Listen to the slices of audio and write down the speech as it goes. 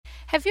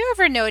Have you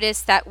ever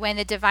noticed that when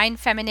the divine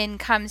feminine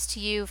comes to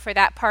you for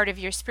that part of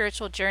your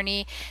spiritual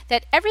journey,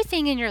 that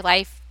everything in your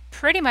life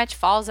pretty much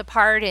falls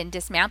apart and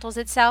dismantles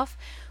itself?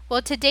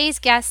 Well, today's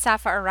guest,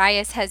 Safa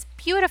Arias, has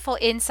beautiful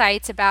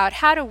insights about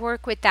how to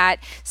work with that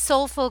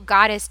soulful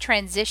goddess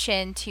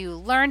transition to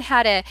learn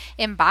how to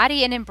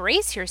embody and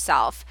embrace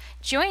yourself.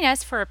 Join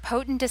us for a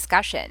potent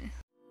discussion.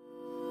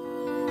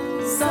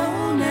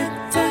 Soul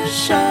Nectar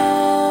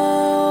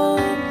Show,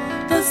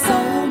 the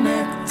Soul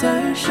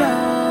Nectar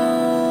Show.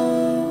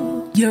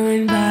 You're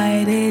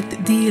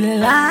invited,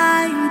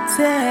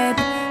 delighted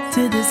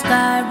to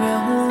discover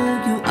who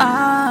you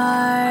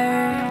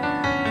are.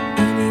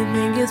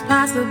 Anything is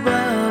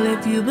possible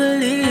if you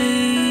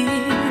believe.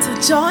 So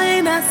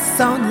join us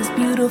on this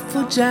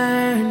beautiful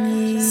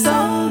journey.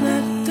 Soul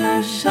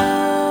Nectar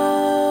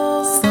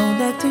Show, Soul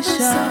Nectar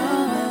Show.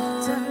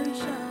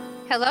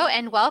 Hello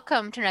and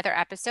welcome to another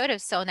episode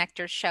of Soul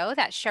Nectar Show,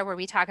 that show where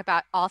we talk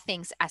about all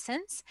things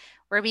essence,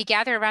 where we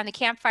gather around the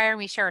campfire and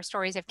we share our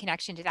stories of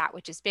connection to that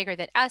which is bigger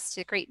than us,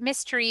 to the great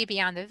mystery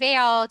beyond the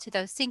veil, to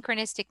those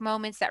synchronistic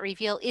moments that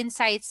reveal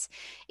insights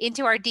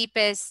into our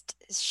deepest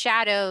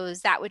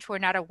shadows, that which we're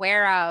not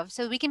aware of,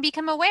 so we can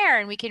become aware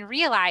and we can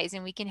realize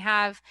and we can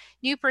have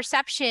new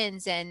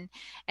perceptions and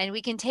we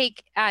can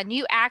take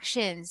new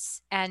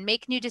actions and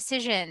make new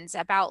decisions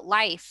about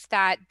life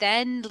that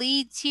then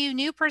lead to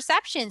new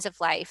perceptions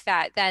of life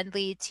that then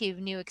lead to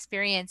new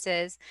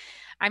experiences.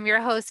 I'm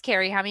your host,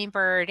 Carrie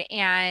Hummingbird,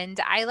 and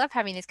I love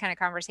having these kind of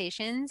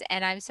conversations.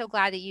 And I'm so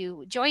glad that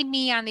you join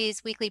me on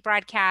these weekly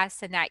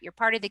broadcasts and that you're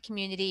part of the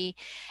community.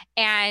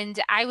 And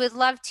I would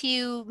love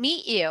to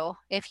meet you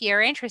if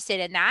you're interested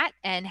in that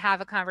and have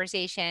a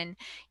conversation.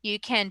 You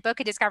can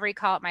book a discovery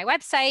call at my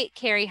website,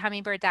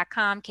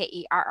 carriehummingbird.com,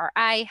 Kerri,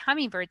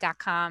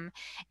 hummingbird.com.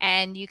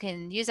 And you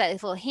can use that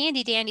little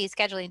handy dandy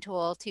scheduling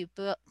tool to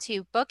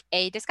book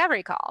a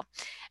discovery call.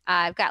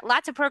 I've got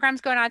lots of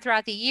programs going on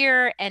throughout the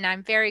year, and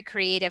I'm very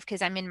creative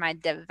because I'm in my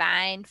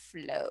divine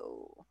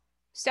flow.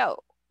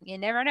 So you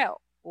never know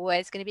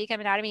what's going to be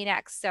coming out of me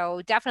next.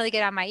 So definitely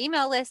get on my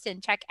email list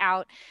and check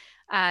out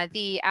all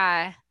the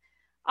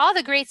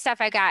great stuff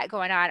I got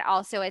going on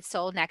also at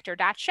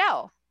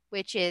soulnectar.show,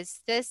 which is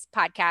this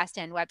podcast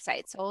and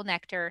website,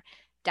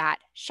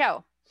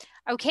 soulnectar.show.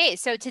 Okay,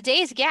 so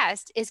today's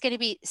guest is going to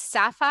be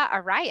Safa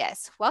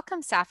Arias.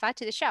 Welcome, Safa,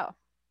 to the show.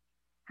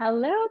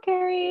 Hello,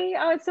 Carrie.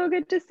 Oh, it's so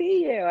good to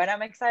see you. And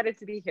I'm excited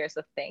to be here.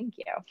 So thank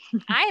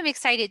you. I am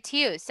excited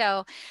too.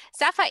 So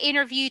Safa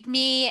interviewed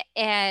me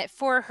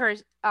for her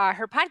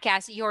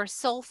podcast, Your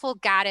Soulful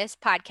Goddess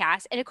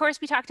podcast. And of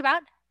course, we talked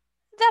about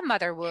the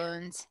mother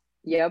wounds.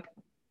 Yep.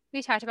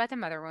 We talked about the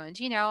mother wounds.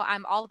 You know,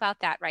 I'm all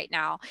about that right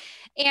now.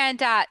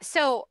 And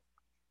so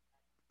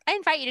I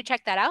invite you to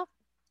check that out.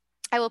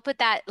 I will put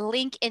that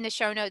link in the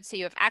show notes so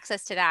you have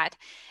access to that.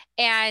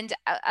 And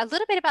a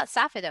little bit about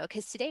Safa, though,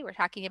 because today we're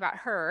talking about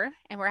her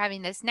and we're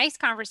having this nice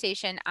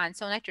conversation on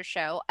Soul Nectar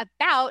Show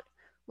about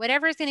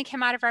whatever is going to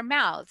come out of our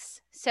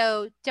mouths.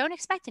 So don't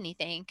expect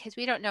anything because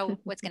we don't know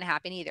what's going to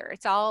happen either.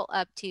 It's all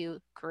up to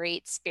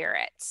great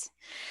spirits.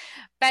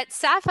 But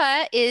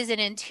Safa is an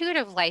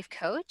intuitive life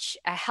coach,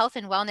 a health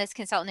and wellness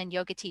consultant, and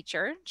yoga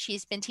teacher.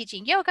 She's been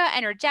teaching yoga,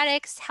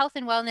 energetics, health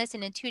and wellness,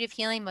 and intuitive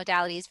healing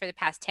modalities for the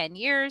past 10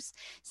 years.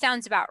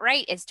 Sounds about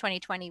right. It's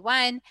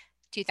 2021,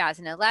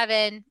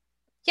 2011.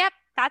 Yep,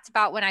 that's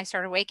about when I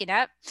started waking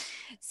up.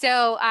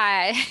 So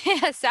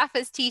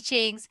Safa's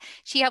teachings,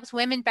 she helps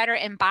women better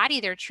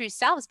embody their true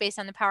selves based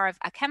on the power of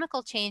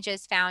chemical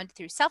changes found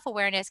through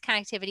self-awareness,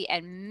 connectivity,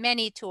 and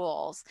many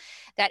tools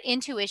that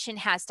intuition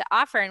has to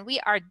offer. And we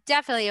are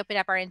definitely opening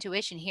up our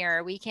intuition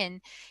here. We can,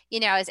 you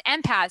know, as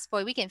empaths,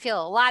 boy, we can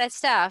feel a lot of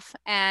stuff.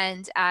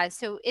 And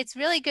so it's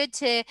really good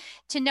to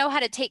know how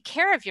to take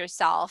care of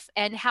yourself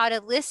and how to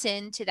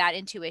listen to that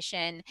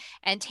intuition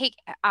and take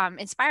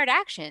inspired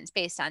actions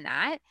based on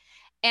that,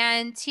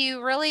 and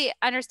to really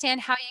understand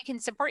how you can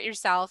support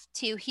yourself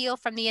to heal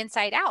from the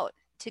inside out,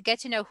 to get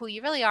to know who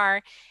you really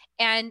are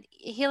and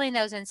healing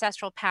those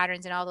ancestral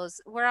patterns and all those.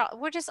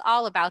 We're just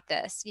all about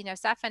this. You know,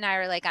 Steph and I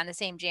are like on the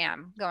same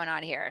jam going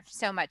on here.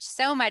 So much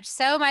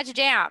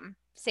jam.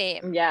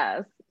 Same.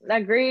 Yes.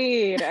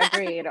 Agreed.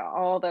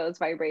 All those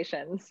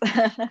vibrations.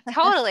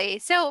 Totally.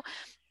 So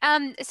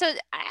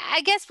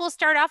I guess we'll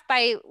start off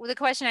by the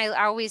question I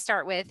always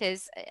start with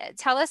is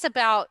tell us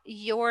about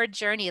your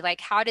journey.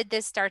 Like, how did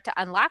this start to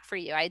unlock for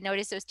you? I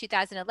noticed it was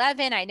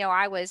 2011. I know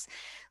I was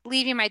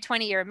leaving my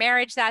 20-year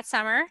marriage that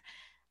summer,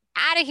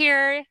 out of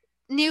here,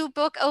 new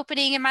book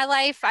opening in my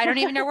life. I don't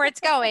even know where it's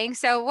going.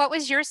 So what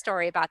was your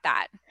story about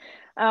that?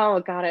 Oh,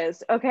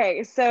 goddess.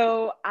 Okay.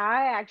 So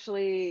I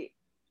actually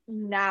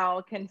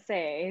now can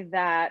say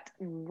that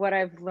what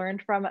I've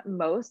learned from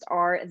most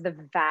are the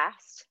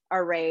vast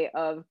array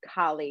of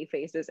Kali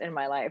faces in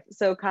my life.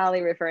 So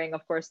Kali referring,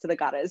 of course, to the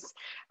goddess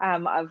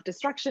of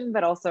destruction,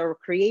 but also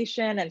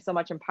creation and so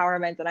much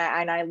empowerment.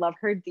 And I love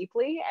her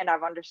deeply, and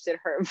I've understood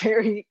her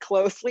very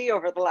closely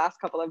over the last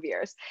couple of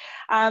years.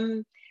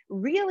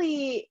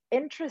 really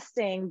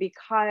interesting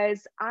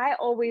because I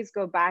always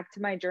go back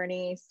to my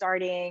journey,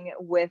 starting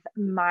with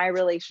my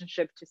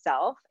relationship to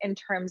self in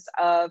terms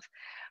of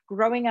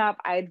growing up.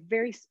 I had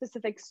very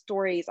specific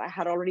stories I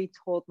had already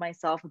told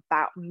myself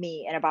about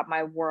me and about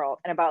my world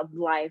and about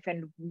life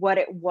and what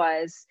it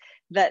was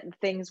that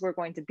things were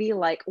going to be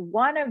like.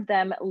 One of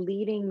them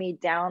leading me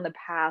down the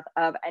path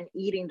of an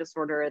eating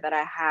disorder that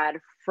I had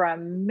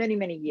from many,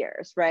 many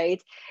years,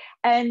 right?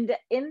 And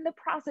in the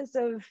process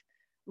of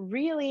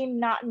really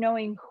not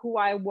knowing who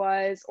I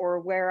was or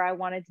where I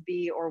wanted to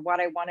be or what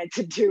I wanted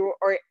to do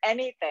or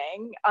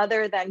anything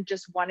other than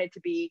just wanted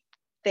to be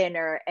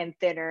thinner and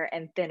thinner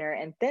and thinner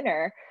and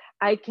thinner,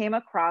 I came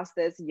across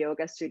this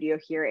yoga studio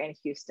here in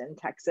Houston,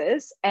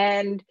 Texas.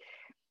 And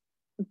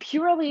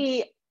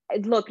purely,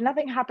 look,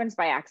 nothing happens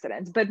by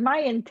accident, but my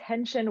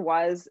intention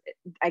was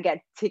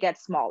to get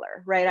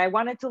smaller, right? I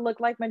wanted to look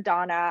like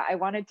Madonna. I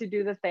wanted to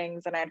do the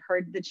things, and I'd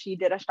heard that she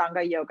did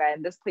Ashtanga yoga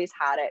and this place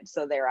had it.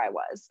 So there I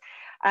was.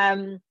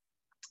 And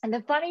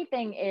the funny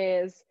thing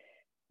is,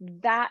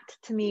 that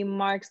to me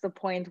marks the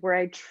point where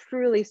I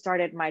truly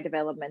started my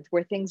development,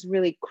 where things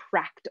really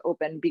cracked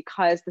open.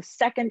 Because the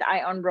second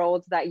I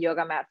unrolled that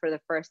yoga mat for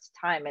the first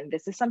time, and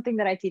this is something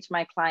that I teach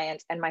my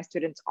clients and my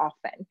students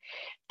often,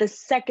 the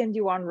second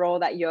you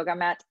unroll that yoga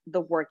mat,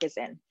 the work is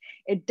in.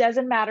 It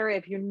doesn't matter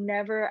if you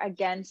never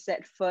again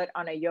set foot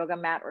on a yoga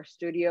mat or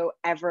studio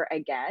ever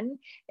again.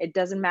 It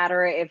doesn't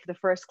matter if the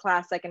first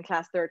class, second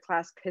class, third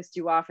class pissed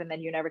you off and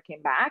then you never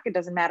came back. It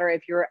doesn't matter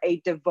if you're a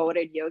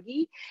devoted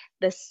yogi.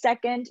 The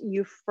second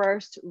you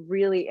first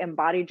really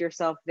embodied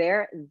yourself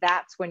there,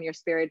 that's when your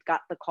spirit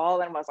got the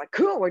call and was like,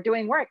 cool, we're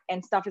doing work,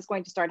 and stuff is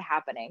going to start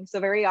happening. So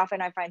very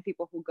often I find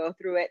people who go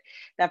through it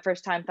that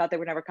first time thought they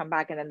would never come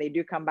back, and then they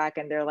do come back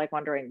and they're like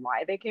wondering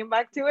why they came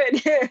back to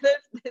it.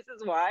 This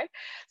is why.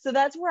 So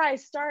that's where I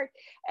start.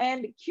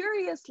 And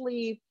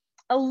curiously,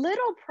 a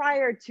little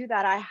prior to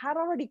that, I had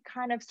already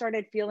kind of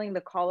started feeling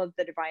the call of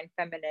the divine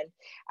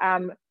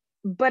feminine,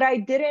 but I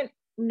didn't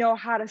know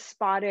how to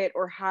spot it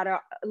or how to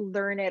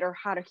learn it or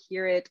how to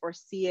hear it or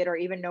see it or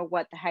even know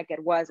what the heck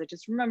it was. I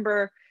just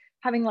remember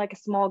having like a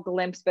small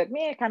glimpse, but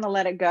me, I kind of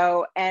let it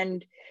go.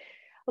 And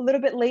a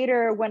little bit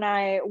later, when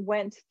I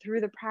went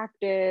through the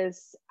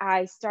practice,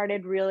 I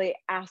started really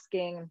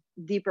asking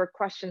deeper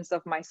questions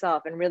of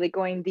myself and really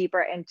going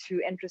deeper into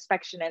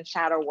introspection and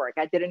shadow work.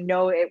 I didn't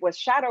know it was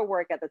shadow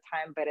work at the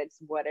time, but it's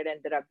what it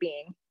ended up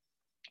being.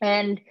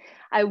 And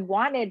I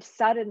wanted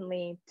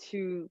suddenly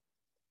to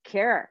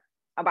care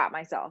about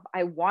myself.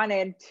 I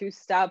wanted to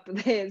stop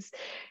this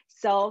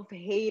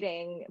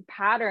self-hating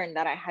pattern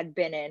that I had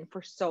been in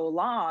for so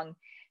long.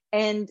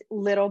 And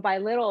little by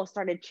little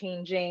started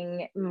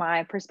changing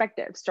my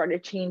perspective,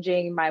 started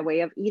changing my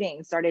way of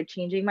eating, started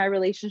changing my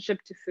relationship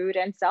to food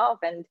and self.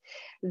 And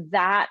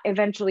that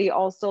eventually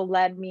also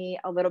led me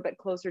a little bit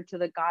closer to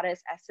the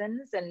goddess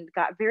essence, and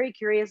got very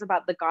curious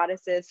about the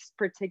goddesses,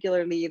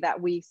 particularly that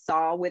we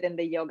saw within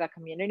the yoga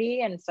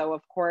community. And so,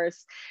 of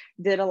course,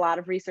 did a lot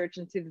of research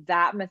into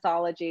that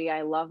mythology.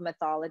 I love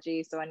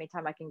mythology. So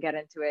anytime I can get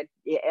into it,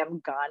 I'm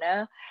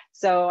gonna.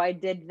 So I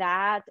did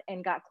that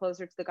and got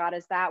closer to the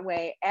goddess that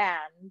way.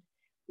 And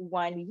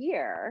one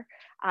year,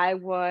 I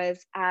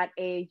was at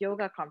a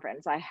yoga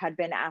conference. I had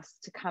been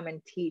asked to come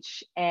and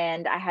teach,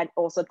 and I had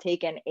also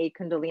taken a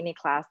Kundalini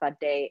class that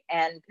day.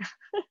 And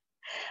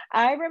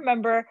I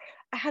remember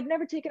I had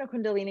never taken a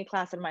Kundalini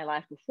class in my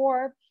life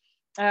before.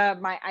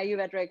 My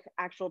Ayurvedic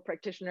actual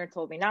practitioner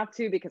told me not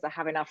to because I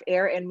have enough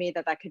air in me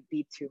that could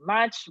be too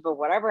much, but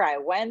whatever, I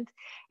went.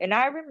 And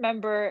I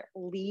remember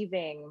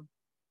leaving.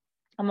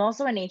 I'm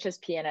also an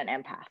HSP and an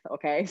empath.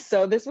 Okay.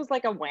 So this was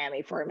like a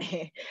whammy for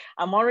me.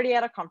 I'm already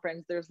at a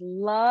conference. There's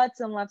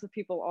lots and lots of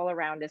people all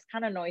around. It's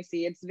kind of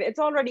noisy. It's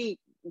already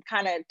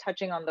kind of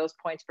touching on those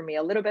points for me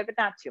a little bit, but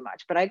not too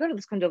much. But I go to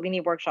this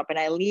Kundalini workshop and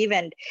I leave,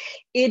 and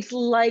it's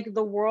like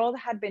the world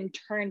had been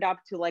turned up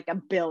to like a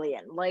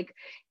billion. Like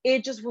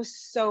it just was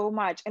so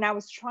much. And I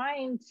was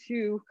trying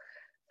to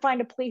find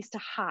a place to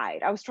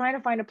hide. I was trying to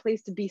find a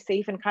place to be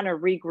safe and kind of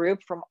regroup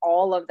from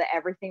all of the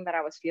everything that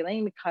I was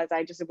feeling, because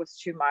it was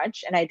too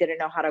much and I didn't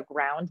know how to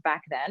ground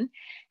back then.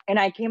 And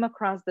I came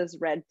across this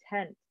red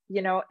tent.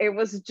 It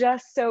was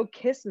just so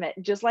kismet.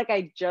 Just like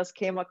I just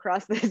came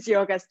across this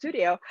yoga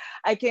studio,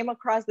 I came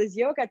across this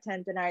yoga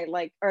tent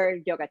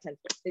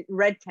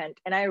red tent,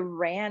 and I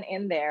ran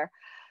in there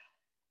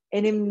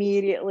and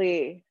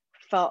immediately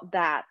felt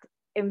that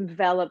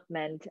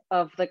envelopment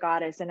of the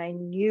goddess. And I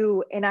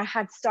knew, and I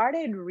had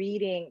started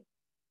reading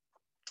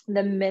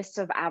The Mists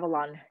of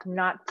Avalon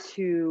not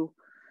too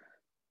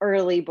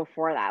early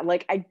before that.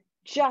 Like I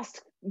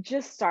just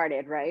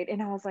started, right?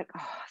 And I was like,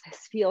 oh,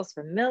 this feels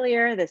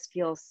familiar. This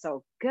feels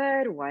so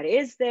good. What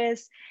is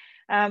this?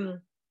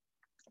 And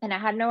I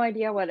had no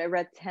idea what a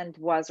red tent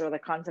was or the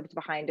concept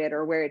behind it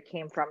or where it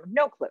came from.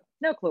 No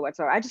clue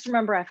whatsoever. I just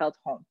remember I felt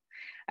home.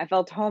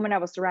 And I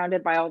was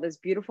surrounded by all these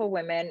beautiful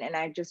women. And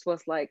I just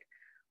was like,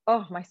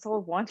 oh, my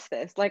soul wants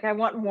this. Like, I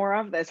want more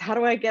of this. How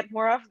do I get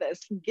more of this?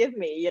 Give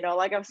me,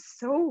 like I'm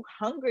so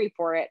hungry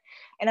for it.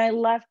 And I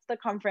left the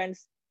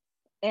conference,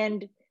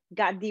 and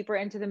got deeper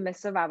into the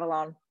mists of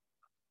Avalon,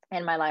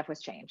 and my life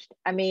was changed.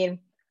 I mean,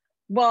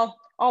 well,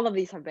 all of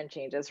these have been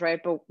changes, right?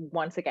 But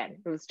once again,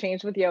 it was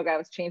changed with yoga, it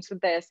was changed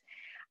with this.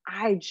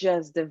 I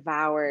just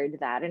devoured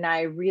that. And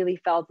I really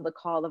felt the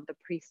call of the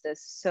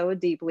priestess so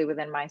deeply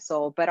within my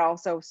soul, but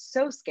also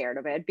so scared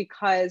of it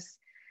because,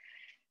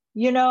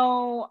 you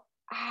know,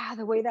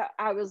 the way that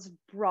I was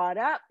brought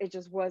up, it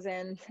just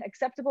wasn't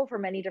acceptable for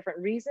many different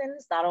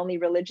reasons, not only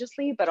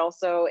religiously, but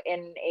also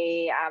in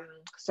a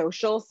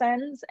social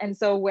sense. And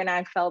so when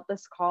I felt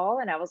this call,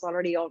 and I was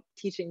already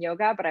teaching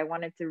yoga, but I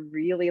wanted to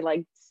really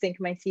like sink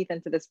my teeth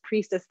into this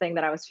priestess thing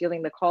that I was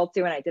feeling the call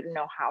to, and I didn't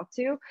know how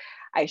to,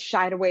 I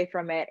shied away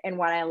from it. And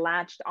what I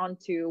latched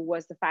onto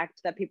was the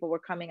fact that people were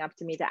coming up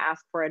to me to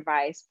ask for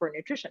advice for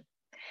nutrition.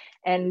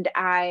 And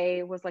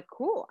I was like,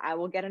 cool, I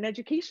will get an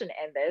education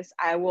in this.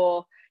 I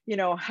will,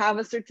 have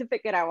a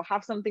certificate. I will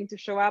have something to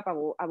show up.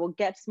 I will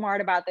get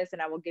smart about this,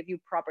 and I will give you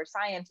proper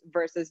science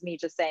versus me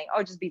just saying,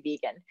 oh, just be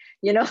vegan,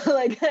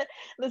 like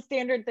the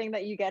standard thing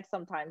that you get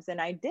sometimes. And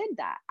I did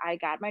that. I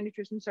got my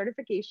nutrition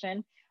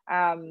certification.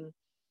 I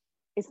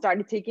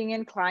started taking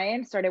in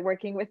clients, started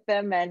working with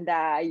them, and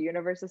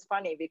universe is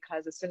funny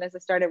because as soon as I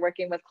started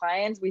working with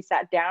clients, we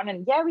sat down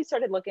and we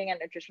started looking at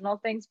nutritional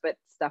things, but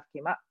stuff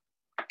came up.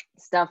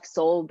 Stuff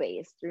soul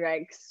based,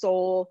 right?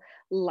 Soul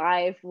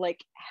life,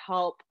 like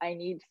help. I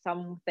need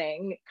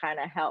something kind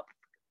of help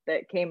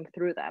that came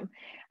through them.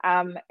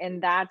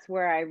 And that's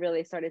where I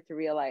really started to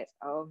realize,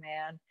 oh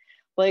man,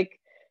 like,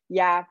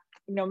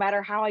 no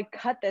matter how I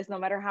cut this, no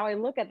matter how I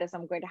look at this,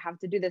 I'm going to have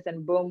to do this.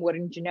 And boom,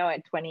 wouldn't you know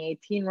it,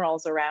 2018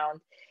 rolls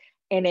around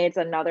and it's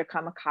another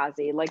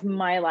kamikaze. Like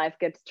my life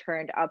gets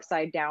turned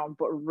upside down,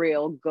 but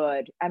real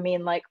good. I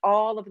mean, like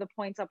all of the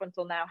points up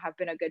until now have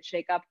been a good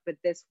shakeup, but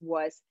this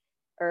was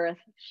earth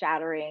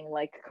shattering,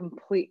 like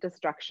complete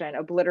destruction,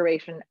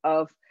 obliteration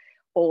of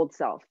old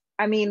self.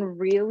 I mean,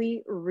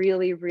 really,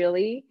 really,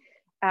 really,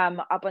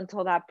 up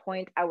until that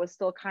point, I was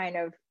still kind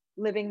of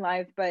living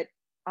life, but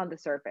on the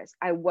surface,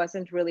 I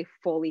wasn't really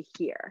fully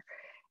here.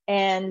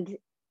 And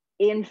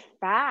in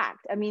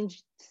fact, I mean,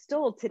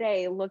 still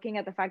today, looking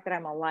at the fact that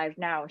I'm alive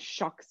now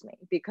shocks me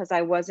because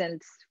I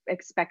wasn't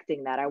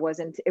expecting that. It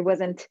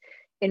wasn't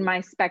in my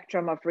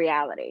spectrum of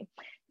reality.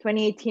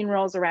 2018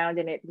 rolls around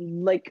and it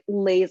like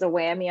lays a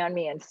whammy on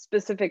me and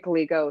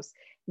specifically goes,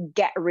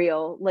 get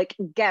real, like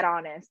get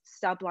honest,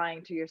 stop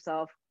lying to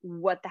yourself.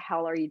 What the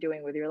hell are you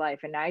doing with your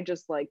life? And I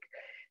just like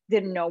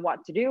didn't know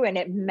what to do. And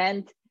it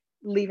meant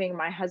leaving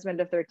my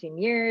husband of 13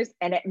 years.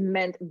 And it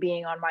meant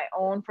being on my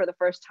own for the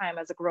first time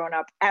as a grown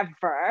up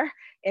ever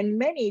in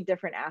many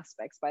different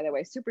aspects, by the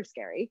way, super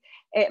scary.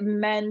 It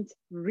meant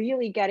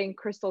really getting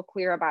crystal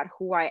clear about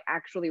who I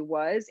actually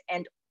was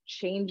and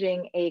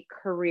changing a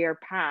career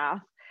path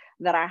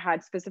that I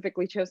had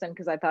specifically chosen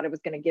because I thought it was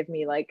going to give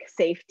me like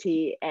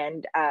safety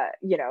and,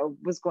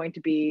 was going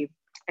to be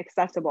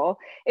accessible.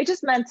 It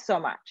just meant so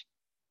much,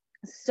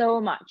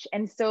 so much.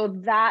 And so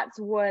that's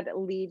what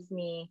leads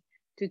me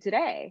to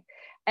today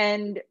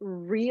and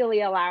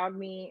really allowed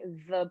me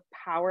the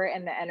power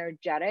and the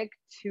energetic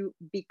to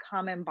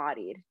become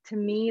embodied. To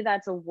me,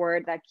 that's a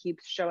word that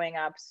keeps showing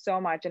up so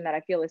much and that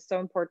I feel is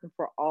so important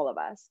for all of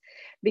us.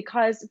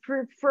 Because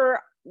for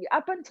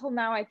up until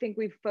now, I think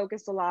we've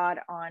focused a lot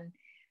on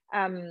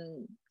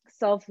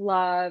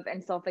self-love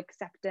and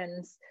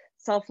self-acceptance.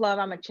 Self-love,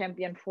 I'm a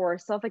champion for.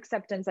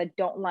 Self-acceptance, I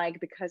don't like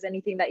because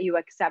anything that you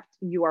accept,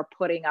 you are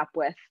putting up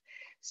with.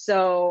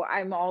 So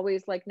I'm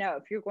always like, no,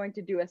 if you're going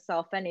to do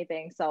a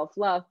anything,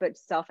 self-love, but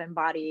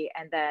self-embody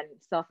and then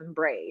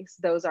self-embrace.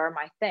 Those are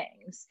my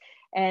things.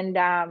 And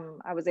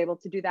I was able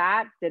to do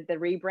that, did the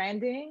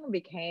rebranding,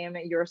 became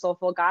Your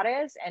Soulful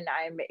Goddess. And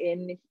I'm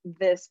in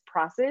this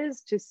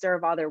process to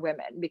serve other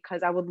women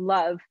because I would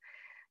love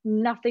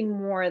nothing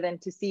more than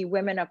to see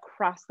women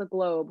across the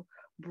globe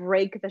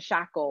break the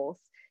shackles,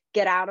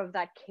 get out of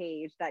that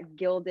cage, that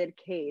gilded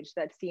cage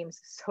that seems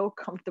so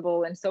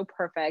comfortable and so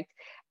perfect,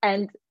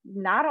 and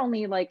not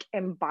only like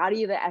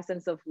embody the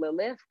essence of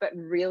Lilith, but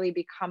really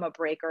become a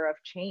breaker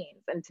of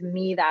chains. And to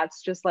me,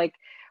 that's just like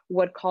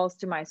what calls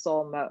to my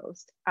soul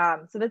most.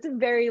 So that's a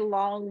very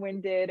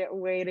long-winded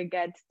way to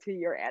get to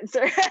your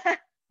answer.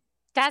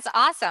 That's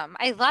awesome.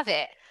 I love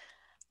it.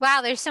 Wow,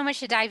 there's so much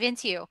to dive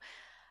into.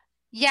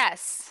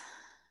 Yes.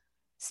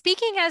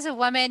 Speaking as a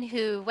woman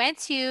who went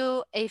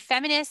to a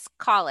feminist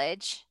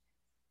college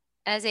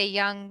as a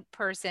young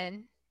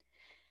person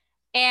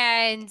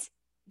and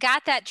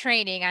got that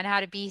training on how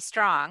to be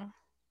strong,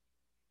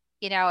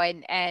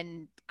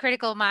 and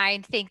critical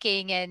mind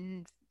thinking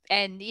and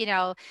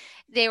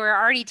they were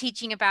already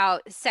teaching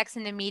about sex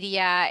in the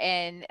media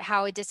and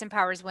how it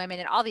disempowers women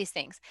and all these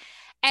things.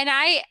 And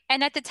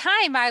at the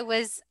time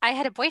I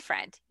had a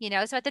boyfriend,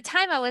 so at the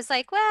time I was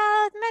like,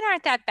 well, men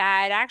aren't that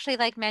bad. I actually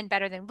like men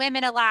better than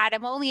women a lot.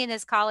 I'm only in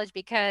this college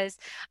because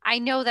I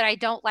know that I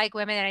don't like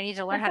women and I need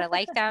to learn how to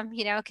like them,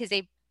 because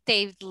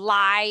they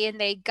lie and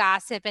they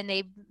gossip and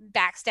they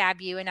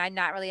backstab you. And I'm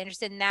not really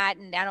interested in that.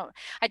 And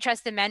I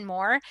trust the men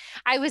more.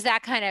 I was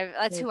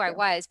that's who I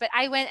was, but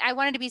I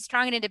wanted to be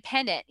strong and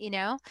independent,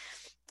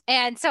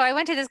 And so I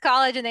went to this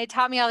college and they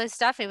taught me all this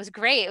stuff. It was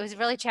great. It was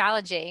really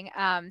challenging.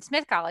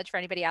 Smith College, for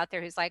anybody out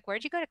there who's like,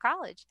 where'd you go to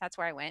college? That's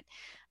where I went,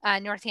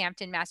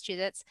 Northampton,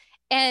 Massachusetts.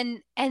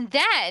 And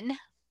then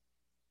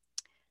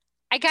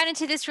I got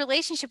into this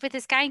relationship with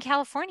this guy in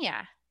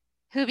California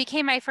who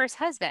became my first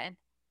husband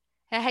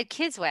and I had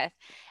kids with.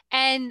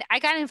 And I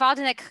got involved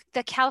in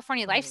the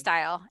California Mhm.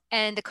 lifestyle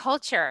and the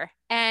culture.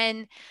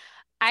 And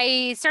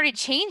I started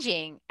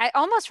changing.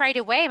 Almost right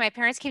away, my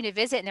parents came to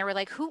visit and they were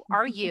like, who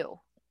are you?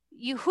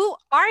 Who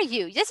are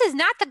you? This is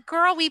not the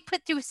girl we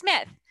put through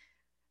Smith.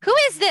 Who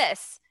is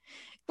this?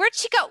 Where'd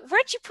she go?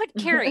 Where'd you put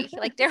Carrie?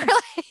 Like, they were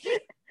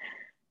like,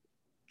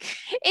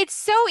 it's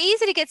so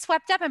easy to get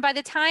swept up. And by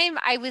the time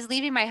I was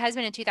leaving my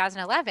husband in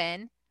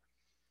 2011,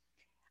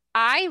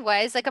 I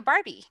was like a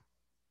Barbie.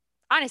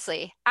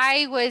 Honestly,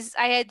 I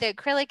had the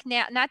acrylic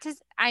nail,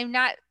 I'm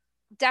not,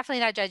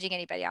 definitely not judging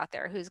anybody out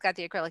there who's got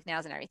the acrylic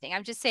nails and everything.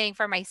 I'm just saying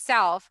for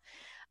myself,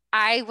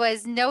 I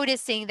was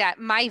noticing that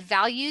my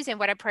values and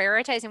what I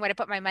prioritize and what I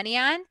put my money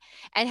on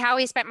and how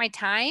I spent my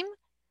time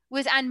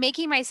was on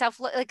making myself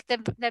look like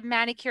the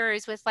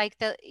manicures with like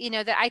that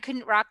I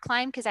couldn't rock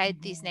climb because I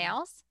had these Mhm.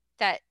 nails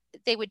that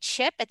they would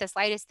chip at the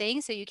slightest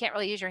thing, so you can't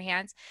really use your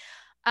hands.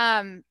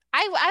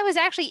 I was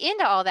actually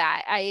into all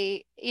that.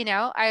 I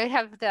would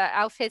have the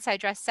outfits, I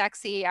dressed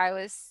sexy, I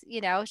was,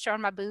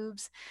 showing my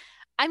boobs.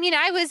 I mean,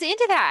 I was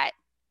into that.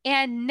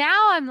 And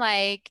now I'm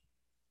like,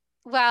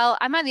 well,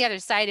 I'm on the other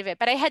side of it,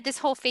 but I had this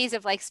whole phase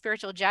of like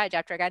spiritual judge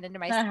after I got into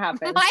my That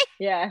happens. my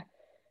Yeah.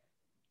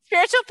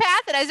 spiritual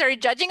path and I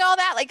started judging all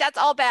that. Like that's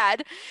all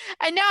bad.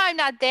 And now I'm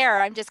not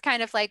there. I'm just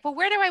kind of like, well,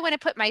 where do I want to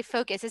put my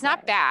focus? It's not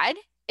Right. bad.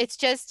 It's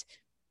just,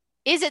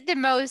 is it the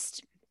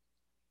most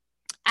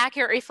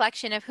accurate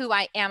reflection of who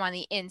I am on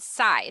the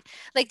inside?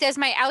 Like, does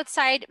my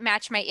outside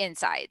match my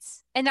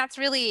insides? And that's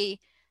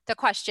really the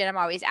question I'm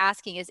always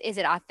asking is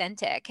it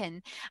authentic?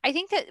 And I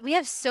think that we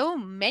have so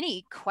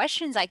many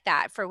questions like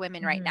that for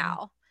women right Mhm.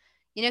 now,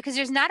 because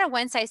there's not a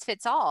one size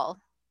fits all.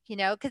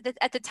 Because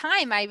at the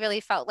time I really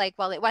felt like,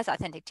 well, it was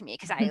authentic to me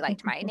because I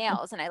liked my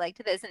nails and I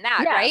liked this and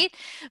that, Yeah. right?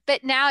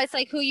 But now it's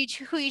like who you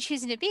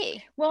choosing to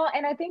be. Well,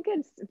 and I think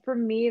it's for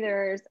me,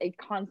 there's a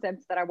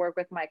concept that I work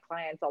with my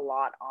clients a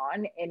lot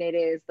on, and it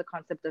is the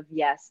concept of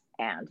yes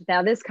and.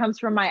 Now, this comes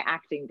from my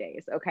acting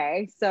days.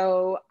 Okay.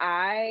 So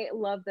I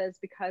love this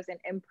because in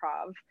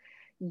improv,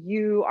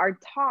 you are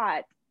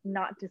taught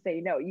not to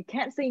say no. You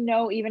can't say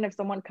no, even if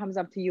someone comes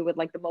up to you with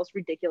like the most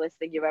ridiculous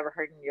thing you've ever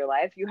heard in your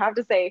life. You have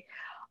to say,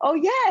 oh,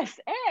 yes.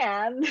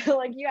 And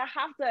like you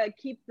have to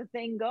keep the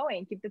thing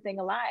going, keep the thing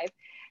alive.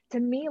 To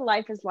me,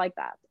 life is like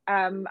that.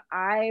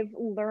 I've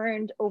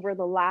learned over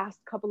the last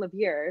couple of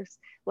years,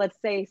 let's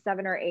say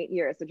 7 or 8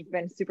 years, which have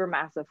been super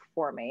massive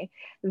for me,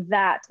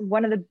 that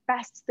one of the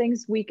best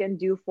things we can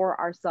do for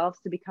ourselves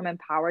to become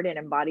empowered and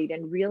embodied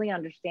and really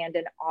understand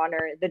and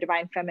honor the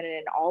divine feminine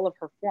in all of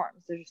her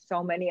forms. There's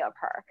so many of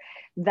her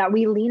that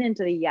we lean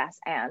into the yes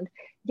and.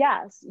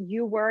 Yes,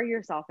 you were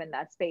yourself in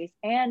that space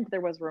and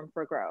there was room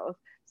for growth.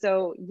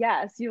 So,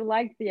 yes, you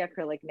liked the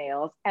acrylic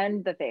nails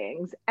and the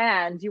things,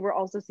 and you were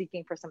also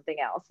seeking for something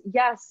else.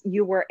 Yes,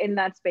 you were in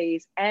that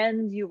space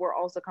and you were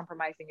also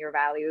compromising your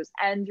values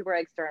and you were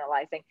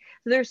externalizing.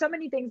 So, there's so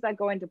many things that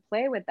go into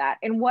play with that.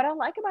 And what I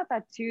like about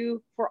that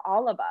too, for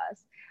all of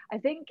us, I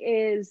think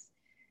is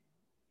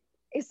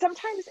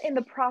sometimes in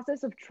the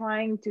process of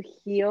trying to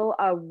heal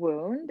a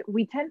wound,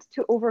 we tend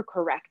to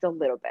overcorrect a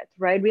little bit,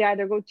 right? We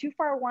either go too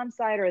far one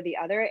side or the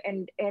other.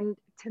 And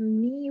to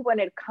me, when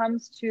it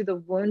comes to the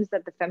wounds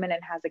that the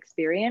feminine has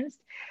experienced,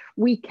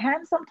 we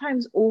can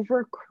sometimes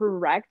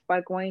overcorrect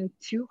by going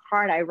too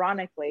hard,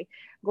 ironically,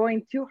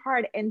 going too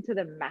hard into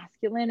the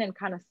masculine and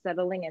kind of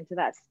settling into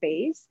that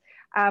space.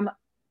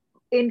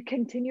 And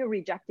continue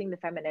rejecting the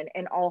feminine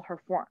in all her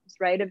forms,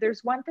 right? If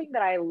there's one thing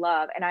that I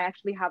love, and I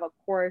actually have a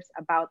course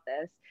about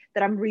this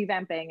that I'm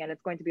revamping, and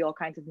it's going to be all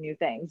kinds of new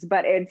things,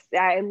 but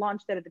I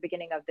launched it at the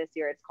beginning of this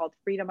year. It's called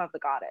Freedom of the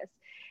Goddess.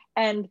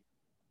 And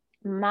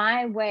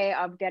my way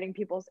of getting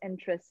people's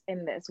interest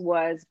in this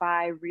was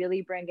by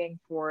really bringing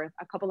forth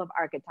a couple of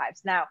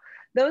archetypes. Now,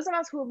 those of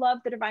us who love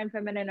the divine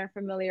feminine are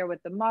familiar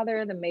with the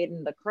mother, the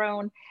maiden, the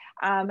crone.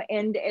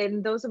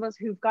 And those of us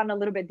who've gone a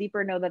little bit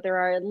deeper know that there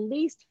are at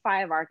least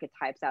 5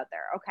 archetypes out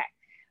there. Okay.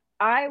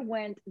 I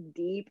went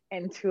deep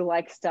into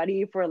like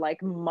study for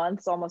like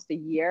months, almost a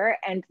year,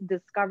 and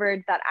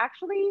discovered that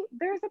actually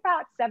there's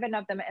about 7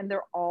 of them and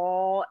they're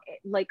all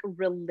like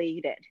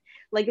related.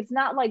 Like it's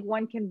not like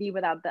one can be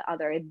without the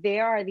other. They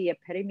are the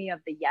epitome of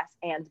the yes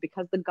and,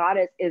 because the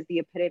goddess is the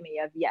epitome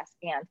of yes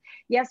and.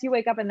 Yes, you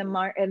wake up in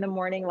the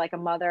morning like a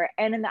mother,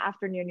 and in the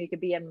afternoon you could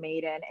be a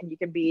maiden and you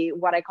could be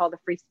what I call the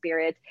free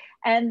spirit,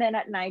 and then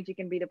at night you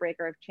can be the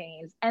breaker of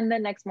chains, and the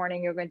next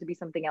morning you're going to be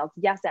something else.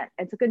 Yes and.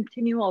 It's a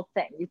continual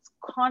thing. It's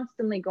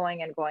constantly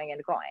going and going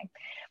and going.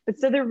 But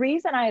so the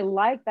reason I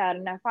like that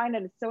and I find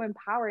that it's so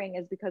empowering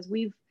is because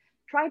we've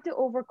tried to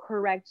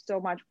overcorrect so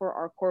much for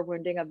our core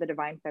wounding of the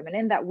divine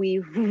feminine that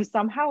we've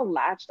somehow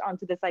latched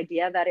onto this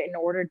idea that in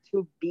order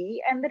to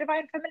be in the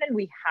divine feminine,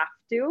 we have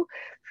to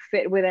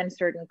fit within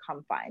certain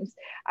confines.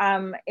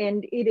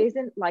 And it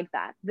isn't like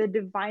that. The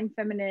divine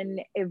feminine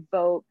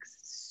evokes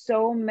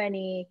so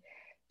many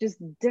just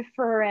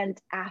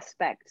different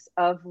aspects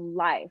of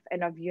life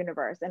and of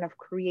universe and of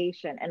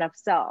creation and of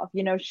self.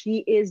 You know,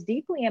 she is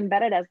deeply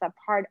embedded as a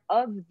part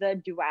of the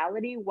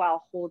duality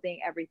while holding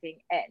everything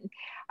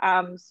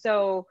in.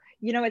 So,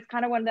 you know, it's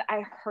kind of one that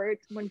I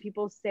hurt when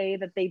people say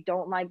that they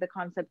don't like the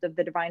concept of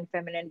the divine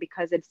feminine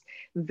because it's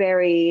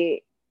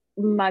very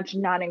much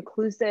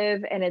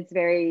non-inclusive and it's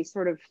very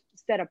sort of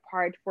set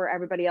apart for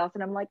everybody else.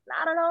 And I'm like,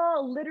 not at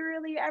all.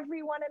 Literally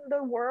everyone in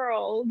the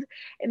world,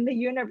 in the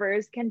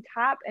universe, can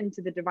tap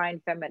into the divine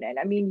feminine.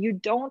 I mean, you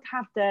don't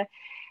have to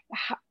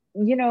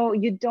you know,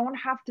 you don't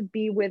have to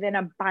be within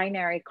a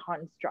binary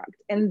construct.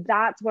 And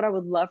that's what I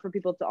would love for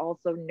people to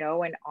also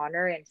know and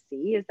honor and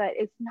see, is that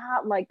it's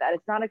not like that.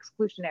 It's not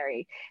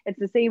exclusionary. It's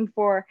the same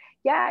for,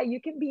 yeah,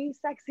 you can be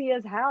sexy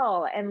as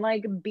hell and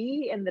like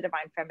be in the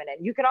divine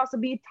feminine. You could also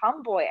be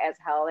tomboy as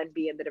hell and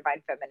be in the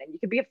divine feminine. You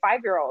could be a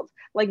 5-year-old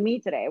like me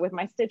today with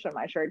my stitch on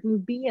my shirt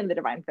and be in the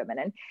divine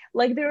feminine.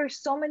 Like there are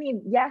so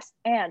many yes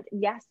and.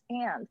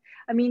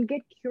 I mean,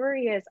 get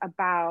curious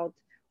about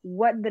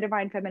what the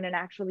divine feminine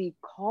actually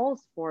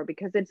calls for,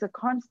 because it's a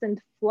constant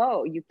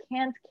flow. You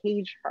can't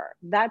cage her.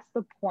 That's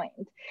the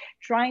point.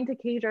 Trying to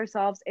cage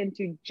ourselves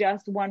into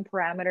just one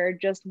parameter,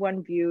 just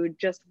one view,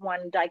 just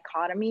one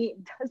dichotomy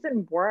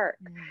doesn't work.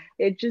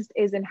 It just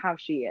isn't how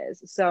she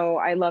is. So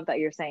I love that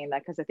you're saying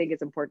that, because I think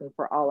it's important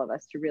for all of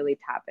us to really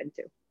tap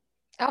into.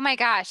 Oh my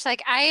gosh,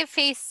 like I have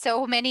faced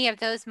so many of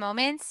those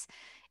moments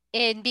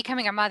in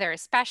becoming a mother,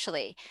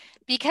 especially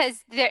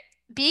because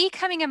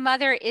becoming a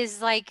mother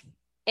is like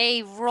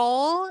a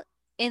role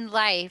in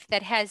life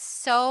that has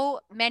so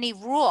many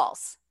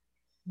rules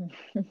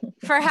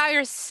for how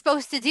you're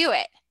supposed to do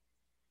it.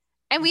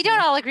 And we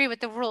don't all agree what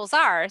the rules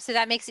are, so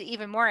that makes it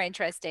even more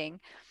interesting.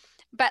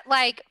 But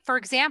like, for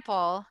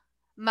example,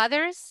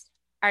 mothers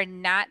are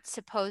not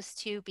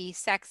supposed to be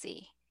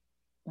sexy.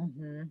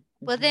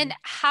 Well, then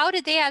how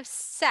did they have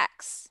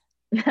sex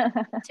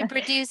to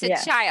produce a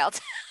child?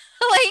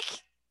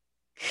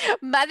 Like,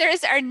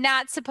 mothers are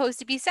not supposed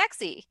to be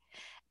sexy.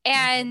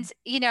 And,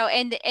 you know,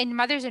 and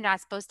mothers are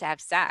not supposed to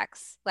have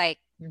sex. Like,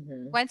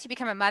 once you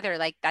become a mother,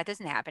 like that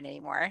doesn't happen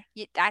anymore.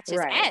 That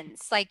just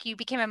ends. Like you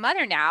became a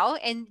mother now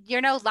and you're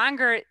no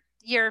longer,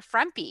 you're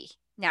frumpy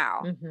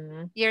now.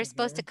 You're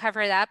supposed to cover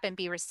it up and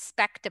be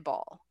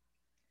respectable.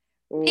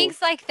 Ooh.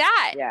 Things like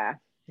that. Yeah.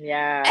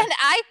 And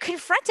I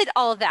confronted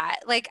all of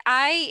that. Like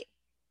I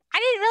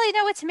didn't really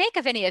know what to make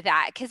of any of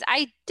that, because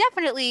I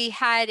definitely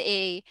had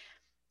a,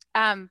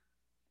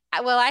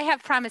 well, I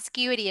have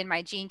promiscuity in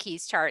my Gene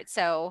Keys chart.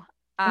 So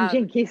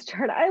Gene Keys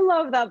chart. I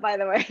love that, by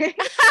the way.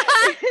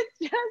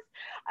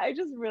 I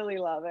just really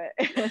love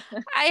it.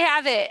 I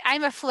have it.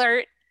 I'm a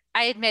flirt.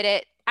 I admit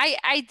it.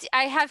 I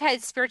have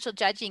had spiritual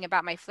judging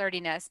about my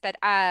flirtiness, but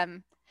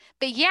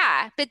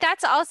yeah, but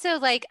that's also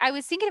like, I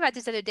was thinking about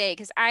this other day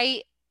because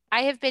I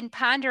have been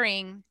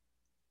pondering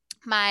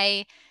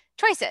my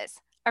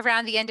choices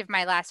around the end of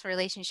my last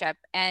relationship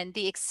and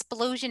the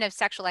explosion of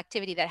sexual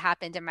activity that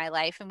happened in my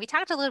life. And we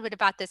talked a little bit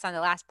about this on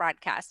the last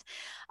broadcast.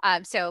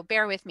 So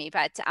bear with me,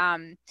 but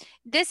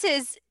this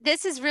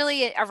is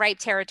really a ripe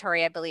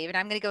territory, I believe. And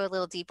I'm going to go a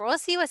little deeper. We'll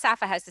see what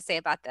Safa has to say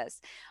about this.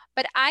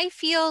 But I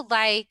feel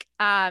like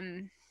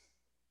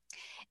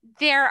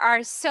there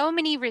are so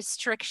many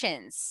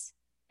restrictions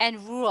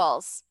and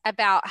rules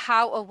about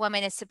how a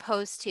woman is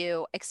supposed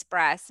to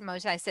express,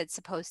 most I said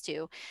supposed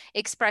to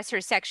express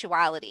her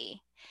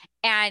sexuality.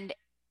 And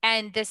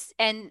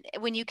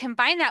when you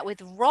combine that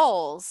with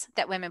roles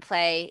that women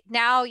play,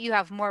 now you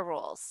have more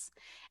rules.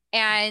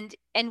 And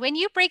when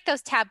you break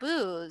those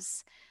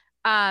taboos,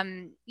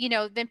 you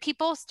know, then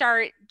people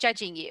start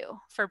judging you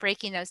for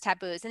breaking those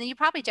taboos. And then you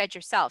probably judge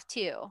yourself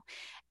too.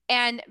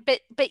 And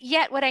but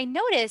yet what I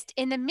noticed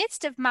in the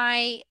midst of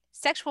my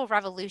sexual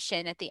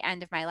revolution at the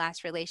end of my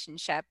last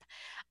relationship,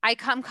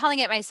 I'm calling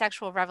it my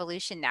sexual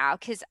revolution now,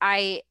 because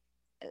I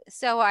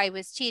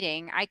was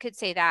cheating. I could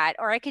say that,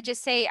 or I could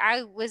just say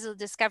I was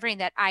discovering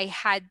that I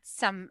had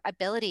some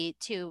ability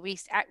to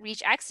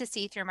reach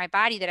ecstasy through my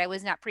body that I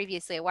was not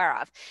previously aware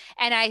of.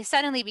 And I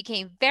suddenly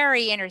became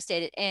very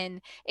interested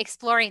in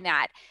exploring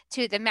that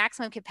to the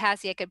maximum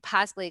capacity I could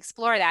possibly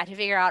explore that, to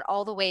figure out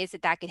all the ways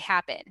that could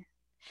happen.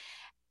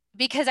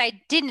 Because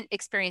I didn't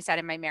experience that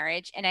in my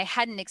marriage, and I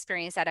hadn't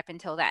experienced that up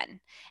until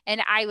then.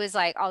 And I was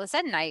like, all of a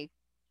sudden,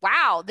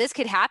 wow, this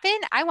could happen.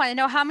 I want to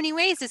know how many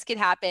ways this could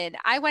happen.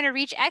 I want to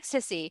reach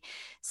ecstasy.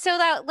 So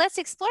let's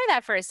explore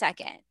that for a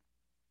second.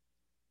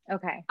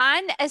 Okay.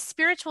 On a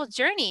spiritual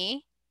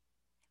journey,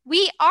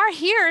 we are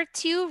here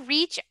to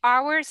reach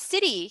our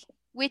siddhi,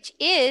 which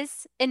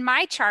is, in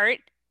my chart,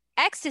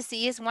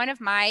 ecstasy is one of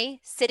my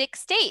siddhic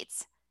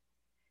states.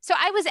 So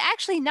I was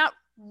actually not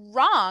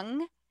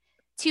wrong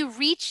to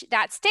reach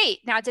that state.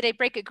 Now, did I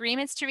break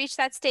agreements to reach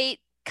that state?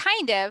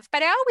 kind of,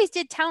 but I always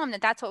did tell him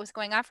that that's what was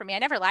going on for me. I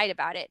never lied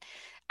about it.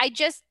 I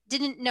just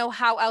didn't know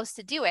how else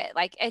to do it.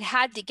 Like it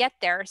had to get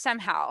there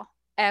somehow.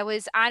 I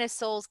was on a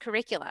soul's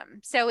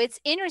curriculum. So it's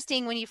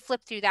interesting when you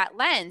flip through that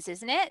lens,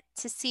 isn't it?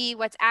 To see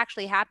what's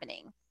actually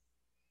happening.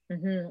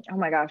 Oh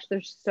my gosh,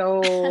 there's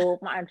so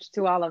much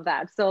to all of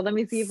that. So let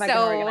me see if I can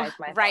So organize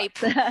my ripe.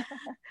 thoughts.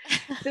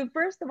 So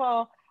first of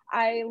all,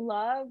 I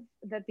love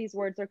that these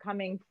words are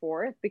coming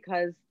forth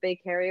because they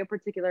carry a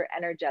particular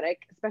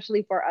energetic,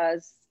 especially for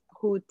us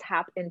who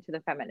tap into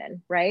the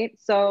feminine, right?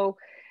 So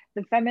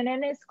the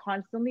feminine is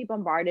constantly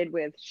bombarded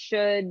with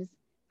shoulds,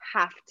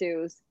 have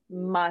tos,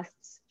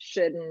 musts,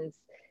 shouldn'ts,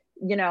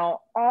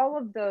 all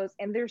of those.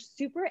 And they're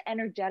super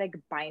energetic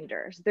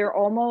binders. They're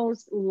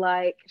almost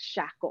like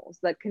shackles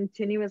that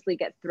continuously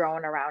get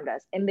thrown around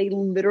us. And they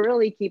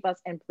literally keep us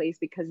in place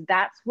because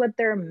that's what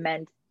they're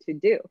meant to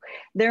do.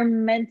 They're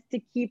meant to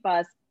keep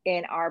us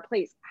in our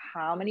place.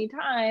 How many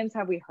times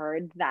have we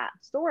heard that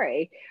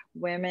story?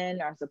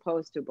 Women are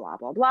supposed to blah,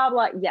 blah, blah,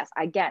 blah. Yes,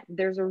 again,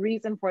 there's a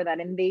reason for that.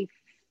 And they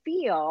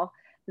feel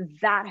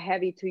that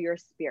heavy to your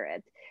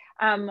spirit.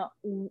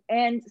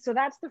 And so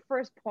that's the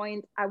first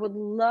point. I would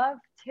love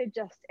to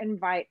just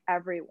invite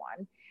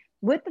everyone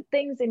with the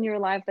things in your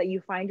life that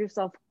you find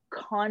yourself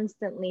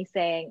constantly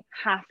saying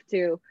have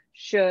to,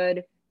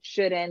 should,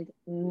 shouldn't,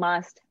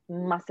 must,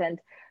 mustn't.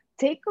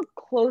 Take a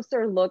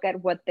closer look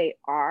at what they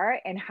are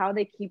and how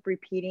they keep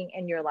repeating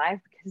in your life,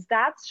 because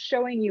that's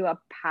showing you a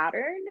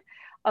pattern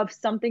of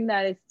something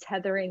that is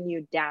tethering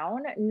you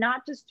down,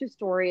 not just to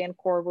story and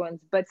core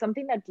wounds, but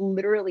something that's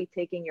literally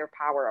taking your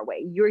power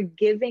away. You're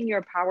giving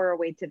your power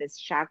away to this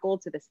shackle,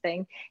 to this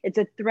thing. It's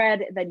a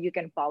thread that you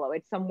can follow.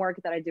 It's some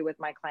work that I do with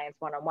my clients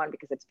one-on-one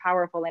because it's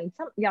powerful. And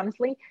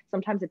honestly,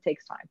 sometimes it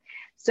takes time.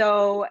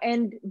 So,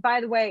 and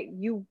by the way,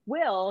 you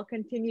will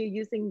continue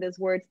using those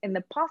words in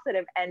the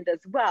positive end as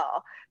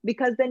well,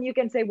 because then you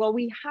can say, well,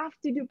 we have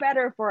to do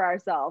better for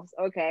ourselves.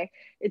 Okay.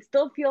 It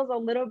still feels a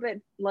little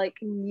bit like,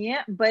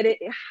 yeah, but it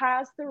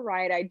has the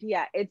right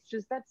idea. It's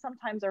just that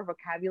sometimes our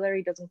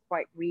vocabulary doesn't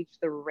quite reach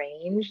the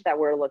range that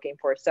we're looking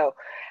for. So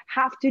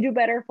have to do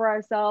better for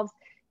ourselves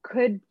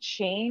could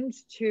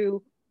change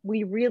to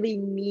we really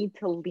need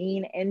to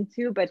lean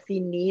into, but see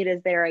need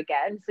is there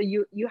again. So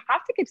you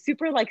have to get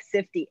super like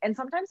sifty. And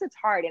sometimes it's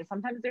hard. And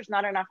sometimes there's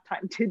not enough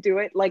time to do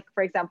it. Like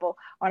for example,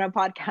 on a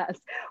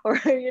podcast or,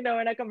 in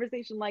a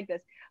conversation like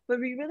this, but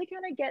we really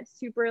kind of get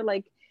super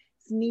like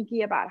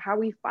sneaky about how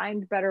we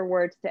find better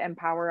words to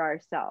empower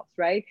ourselves,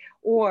 right?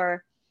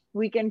 Or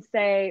we can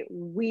say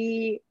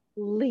we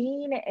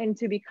lean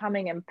into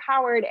becoming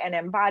empowered and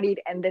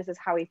embodied, and this is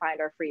how we find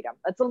our freedom.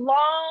 That's a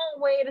long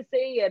way to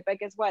say it, but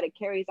guess what? It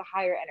carries a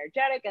higher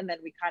energetic, and then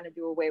we kind of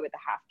do away with the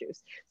have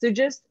tos. So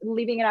just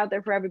leaving it out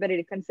there for everybody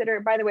to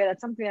consider. By the way,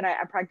 that's something that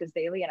I practice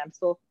daily, and I'm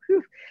still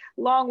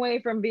long way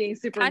from being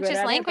super Conscious good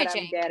at languaging. it, but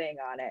I'm getting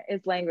on it.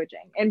 It's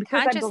languaging. And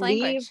because Conscious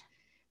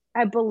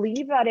I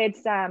believe that it's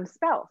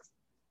spells.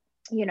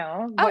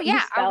 Oh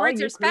yeah, spell, our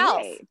words are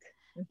spells.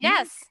 Mm-hmm.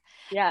 Yes.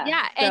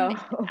 Yeah.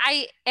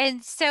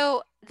 And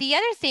so the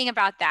other thing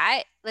about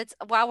that,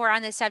 while we're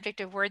on the subject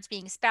of words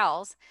being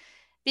spells,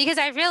 because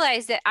I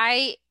realized that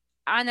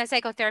on the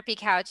psychotherapy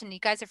couch, and you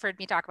guys have heard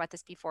me talk about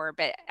this before,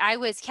 but I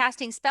was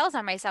casting spells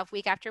on myself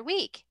week after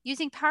week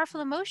using powerful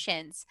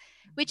emotions,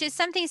 which is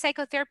something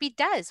psychotherapy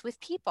does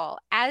with people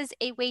as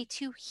a way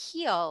to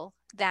heal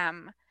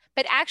them.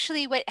 But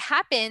actually what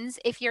happens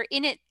if you're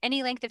in it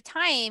any length of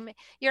time,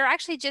 you're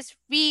actually just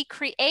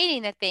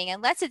recreating the thing,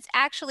 unless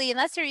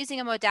they're using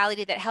a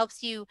modality that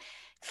helps you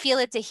feel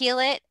it to heal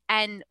it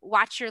and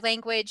watch your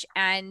language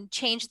and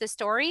change the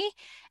story.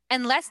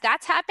 Unless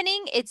that's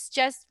happening, it's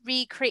just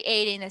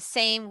recreating the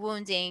same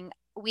wounding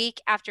week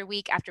after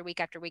week after week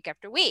after week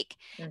after week.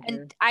 Mm-hmm.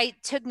 And it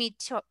took me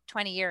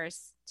 20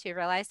 years to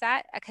realize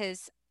that,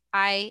 because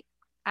I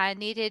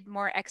needed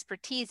more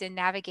expertise in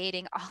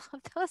navigating all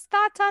of those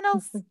thought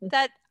tunnels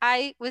that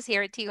I was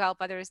here to help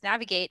others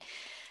navigate.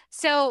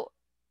 So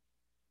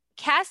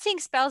casting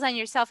spells on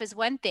yourself is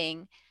one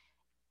thing.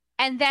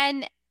 And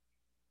then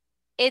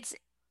it's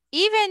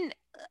even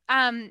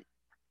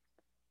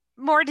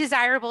more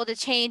desirable to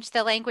change the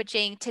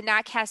languaging to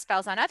not cast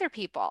spells on other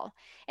people.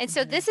 And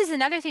so this is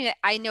another thing that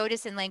I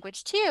notice in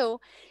language too,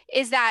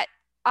 is that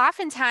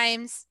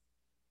oftentimes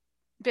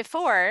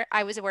before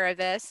I was aware of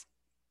this,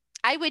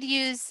 I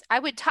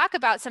would talk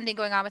about something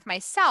going on with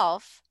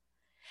myself,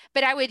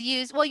 but I would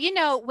use, well,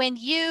 when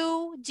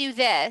you do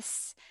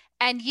this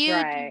and you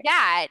do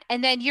that,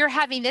 and then you're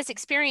having this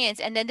experience,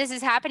 and then this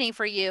is happening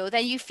for you,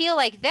 then you feel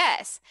like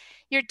this.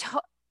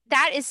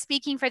 That is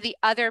speaking for the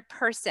other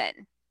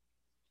person.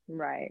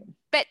 Right.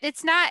 But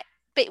it's not,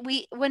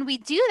 when we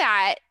do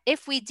that,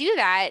 if we do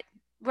that,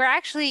 we're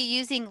actually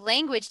using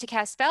language to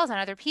cast spells on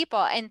other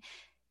people. And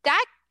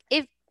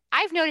if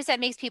I've noticed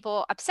that makes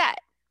people upset.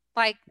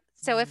 Like,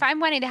 so if I'm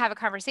wanting to have a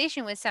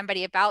conversation with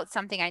somebody about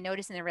something I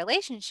notice in the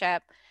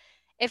relationship,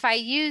 if I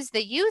use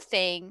the you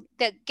thing,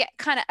 they get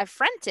kind of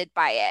affronted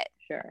by it.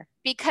 Sure.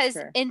 Because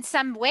in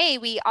some way,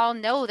 we all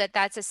know that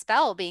that's a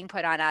spell being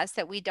put on us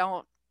that we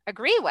don't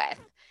agree with.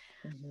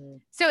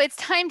 So it's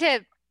time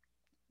to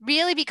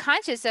really be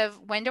conscious of,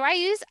 when do I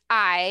use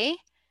I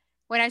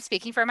when I'm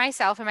speaking for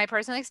myself and my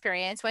personal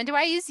experience? When do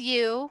I use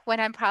you when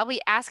I'm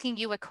probably asking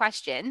you a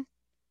question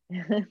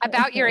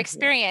about your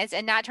experience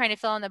and not trying to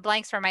fill in the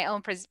blanks for my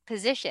own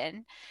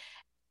position?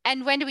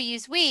 And when do we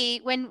use we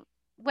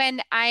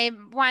when I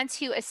want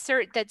to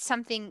assert that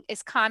something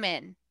is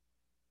common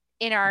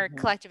in our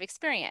collective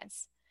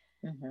experience?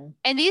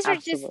 And these are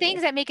just Absolutely.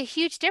 things that make a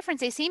huge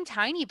difference. They seem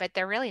tiny, but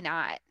they're really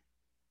not.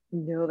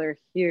 No, they're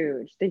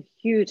huge. They're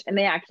huge. And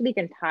they actually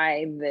can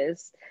tie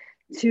this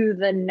to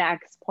the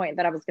next point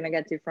that I was going to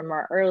get to from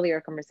our earlier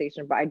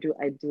conversation, but I do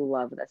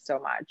love this so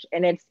much.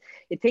 And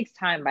it takes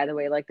time, by the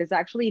way. Like, this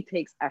actually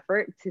takes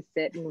effort to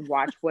sit and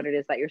watch what it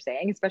is that you're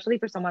saying, especially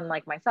for someone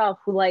like myself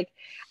who, like,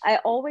 I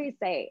always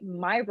say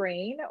my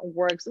brain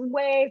works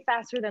way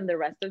faster than the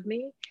rest of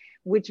me,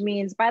 which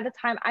means by the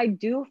time I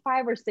do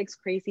 5 or 6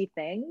 crazy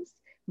things,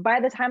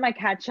 by the time I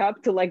catch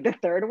up to like the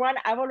third one,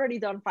 I've already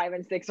done 5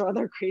 and 6 or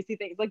other crazy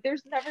things. Like,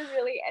 there's never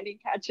really any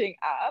catching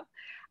up.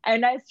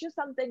 And it's just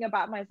something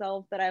about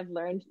myself that I've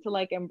learned to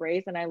like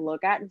embrace and I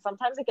look at. And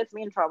sometimes it gets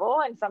me in trouble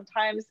and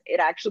sometimes it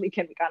actually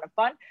can be kind of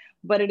fun,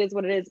 but it is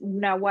what it is.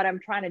 Now, what I'm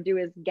trying to do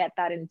is get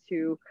that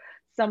into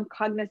some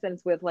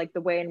cognizance with like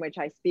the way in which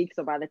I speak.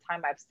 So by the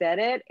time I've said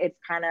it, it's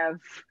kind of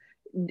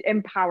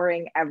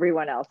empowering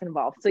everyone else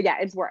involved. So yeah,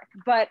 it's work.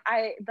 But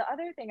the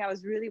other thing I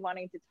was really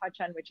wanting to touch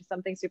on, which is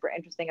something super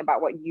interesting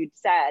about what you'd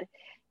said,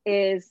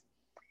 is,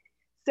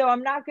 so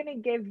I'm not going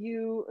to give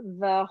you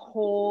the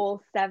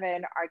whole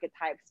 7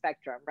 archetype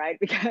spectrum, right?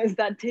 Because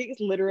that takes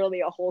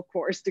literally a whole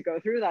course to go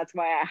through. That's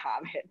why I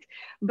have it.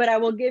 But I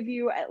will give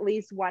you at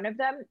least one of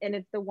them. And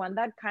it's the one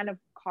that kind of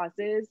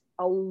causes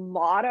a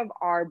lot of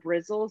our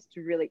bristles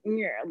to really,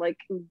 like,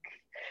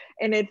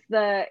 and it's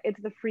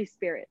the free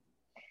spirit.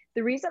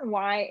 The reason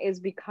why is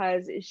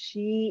because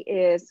she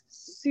is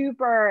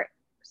super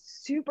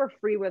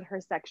free with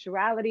her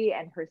sexuality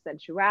and her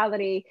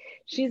sensuality.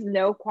 She's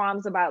no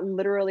qualms about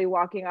literally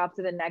walking up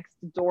to the next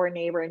door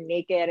neighbor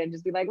naked and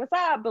just be like, what's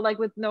up? But like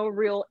with no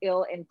real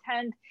ill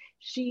intent.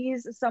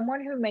 She's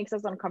someone who makes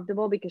us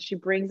uncomfortable because she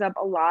brings up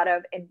a lot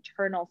of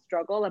internal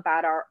struggle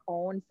about our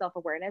own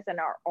self-awareness and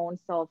our own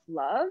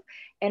self-love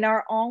and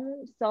our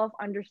own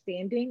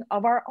self-understanding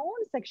of our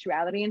own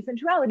sexuality and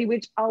sensuality,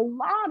 which a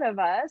lot of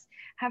us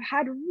have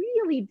had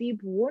really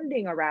deep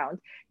wounding around,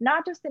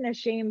 not just in a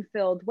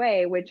shame-filled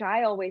way, which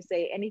I always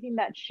say, anything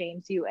that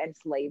shames you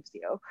enslaves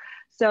you.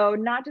 So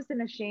not just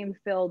in a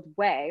shame-filled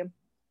way,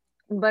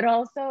 but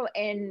also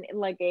in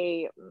like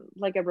a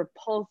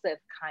repulsive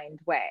kind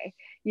way.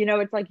 You know,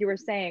 it's like you were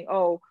saying,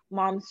 oh,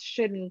 moms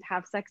shouldn't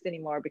have sex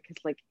anymore because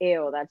like,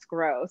 ew, that's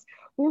gross.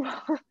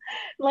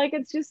 Like,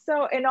 it's just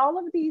so, and all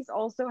of these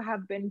also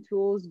have been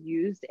tools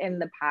used in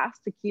the past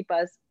to keep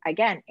us,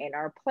 again, in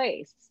our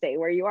place. Stay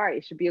where you are.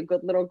 You should be a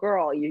good little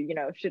girl. You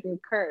know,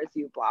 shouldn't curse.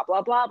 You blah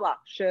blah blah blah.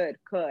 Should,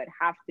 could,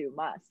 have to,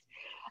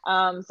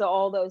 must. So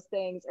all those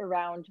things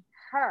around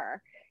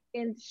her.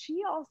 And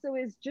she also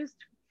is just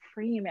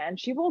free, man.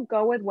 She will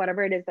go with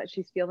whatever it is that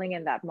she's feeling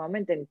in that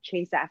moment and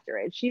chase after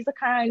it. She's a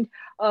kind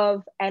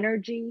of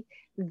energy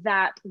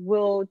that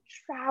will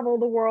travel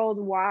the world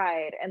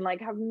wide and like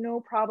have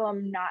no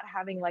problem not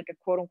having like a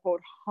quote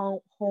unquote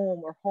home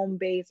or home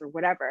base or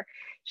whatever.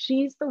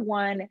 She's the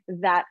one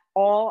that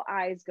all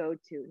eyes go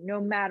to,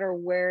 no matter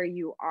where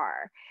you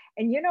are.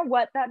 And you know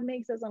what? That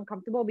makes us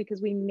uncomfortable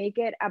because we make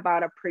it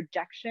about a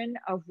projection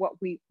of what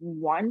we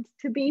want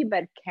to be,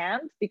 but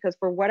can't, because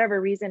for whatever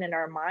reason in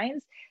our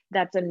minds,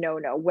 that's a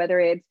no-no. Whether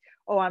it's,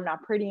 oh, I'm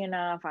not pretty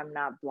enough, I'm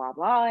not blah,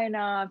 blah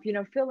enough, you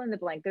know, fill in the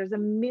blank. There's a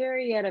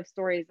myriad of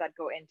stories that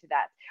go into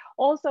that.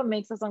 Also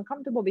makes us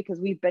uncomfortable because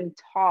we've been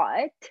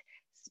taught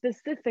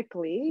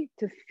specifically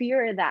to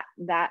fear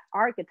that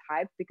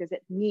archetype because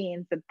it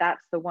means that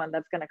that's the one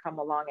that's going to come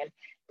along and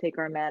take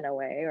our man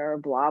away or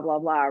blah blah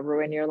blah,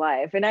 ruin your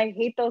life. And I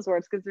hate those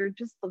words because they're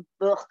just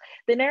ugh.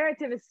 The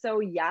narrative is so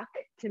yuck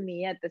to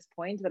me at this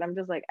point that I'm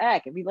just like, I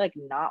can be like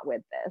not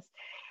with this.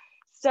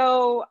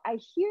 So I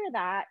hear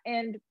that,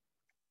 and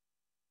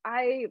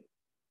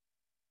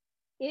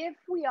if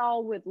we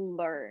all would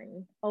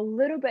learn a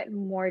little bit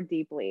more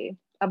deeply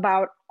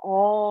about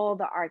all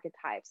the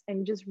archetypes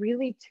and just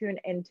really tune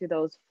into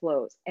those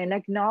flows and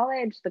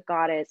acknowledge the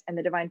goddess and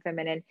the divine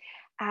feminine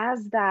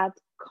as that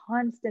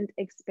constant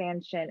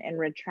expansion and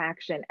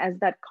retraction, as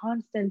that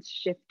constant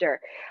shifter.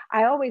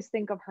 I always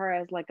think of her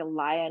as like a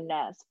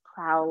lioness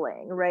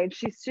prowling, right?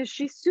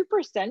 She's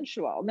super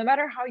sensual. No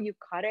matter how you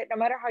cut it, no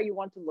matter how you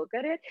want to look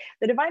at it,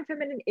 the divine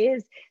feminine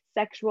is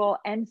sexual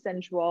and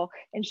sensual,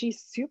 and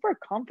she's super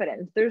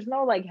confident. There's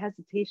no like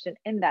hesitation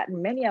in that.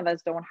 Many of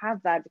us don't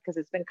have that because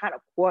it's been kind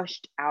of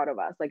washed out of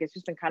us. Like, it's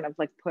just been kind of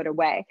like put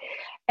away.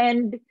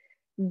 And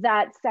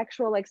that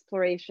sexual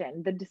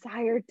exploration, the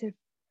desire to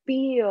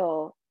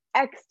feel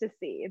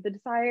ecstasy, the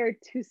desire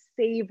to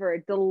savor,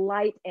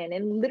 delight in,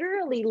 and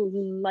literally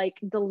like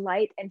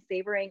delight and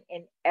savoring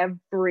in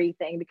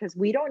everything, because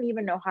we don't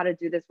even know how to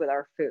do this with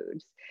our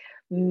foods.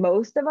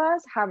 most of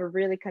us have a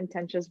really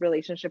contentious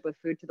relationship with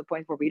food to the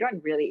point where we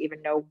don't really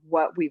even know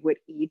what we would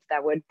eat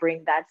that would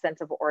bring that sense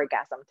of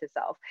orgasm to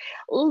self.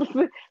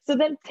 So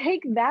then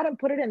take that and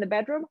put it in the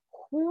bedroom.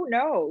 Who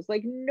knows?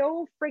 Like,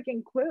 no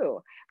freaking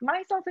clue.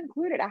 Myself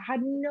included. I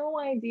had no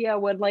idea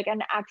what like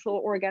an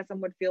actual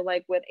orgasm would feel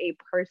like with a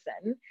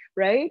person,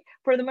 right?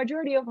 For the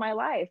majority of my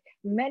life.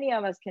 Many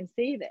of us can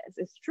say this.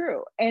 It's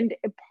true. And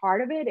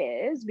part of it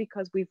is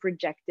because we've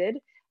rejected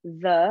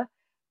the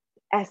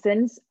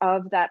essence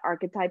of that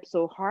archetype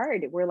so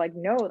hard. We're like,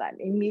 no, that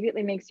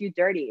immediately makes you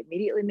dirty,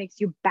 immediately makes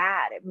you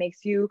bad, it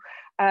makes you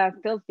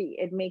filthy,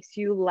 it makes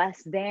you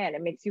less than,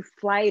 it makes you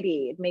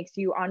flighty, it makes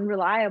you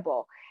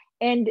unreliable.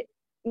 And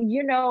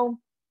you know,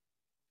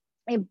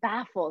 it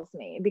baffles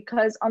me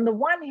because on the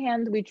one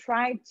hand we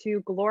try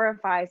to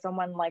glorify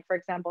someone like, for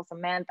example,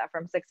 Samantha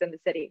from Sex and the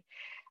City,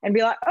 and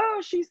be like,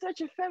 oh, she's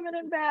such a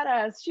feminine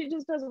badass, she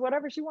just does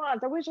whatever she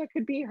wants, I wish I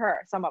could be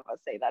her. Some of us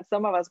say that,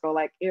 some of us go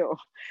like, ew,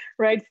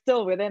 right?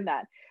 Still within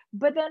that.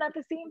 But then at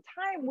the same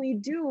time we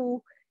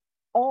do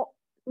all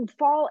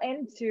fall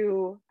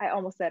into, I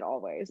almost said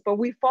always, but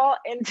we fall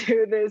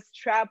into this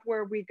trap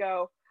where we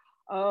go,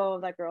 oh,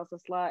 that girl's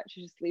a slut,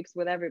 she just sleeps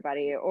with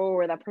everybody,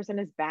 or that person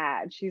is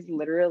bad, she's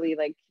literally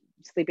like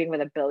sleeping with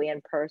a billion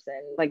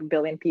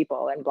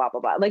people and blah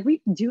blah blah. Like,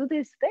 we do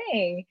this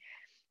thing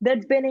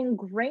that's been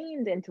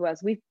ingrained into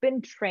us. We've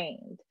been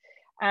trained.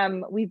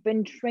 We've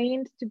been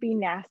trained to be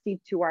nasty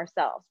to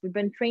ourselves. We've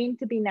been trained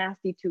to be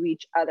nasty to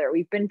each other.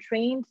 We've been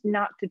trained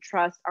not to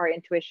trust our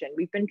intuition.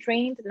 We've been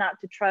trained not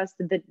to trust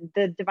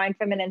the divine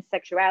feminine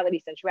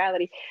sexuality,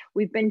 sensuality.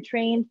 We've been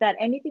trained that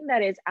anything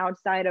that is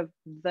outside of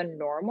the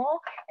normal,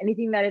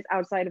 anything that is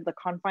outside of the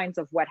confines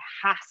of what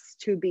has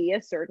to be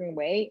a certain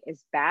way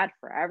is bad,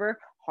 forever,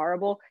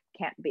 horrible,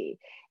 can't be.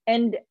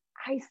 And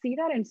I see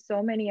that in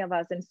so many of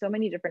us in so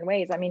many different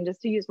ways. I mean,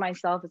 just to use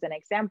myself as an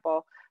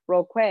example,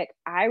 real quick,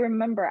 I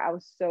remember I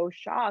was so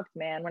shocked,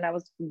 man, when I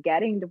was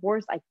getting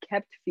divorced. I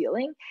kept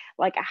feeling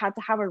like I had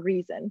to have a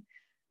reason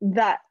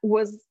that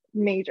was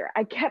major.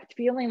 I kept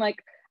feeling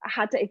like I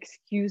had to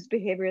excuse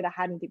behavior that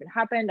hadn't even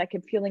happened. I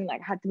kept feeling like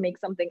I had to make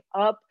something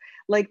up.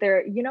 Like,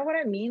 there, you know what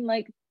I mean?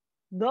 Like,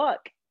 look,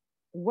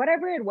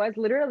 whatever it was,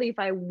 literally, if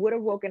I would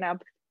have woken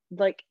up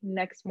like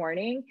next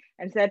morning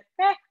and said,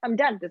 I'm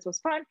done, this was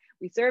fun,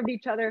 we served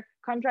each other,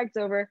 contract's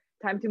over,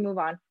 time to move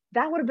on,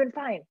 that would have been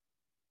fine.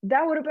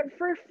 That would have been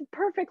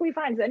perfectly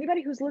fine. So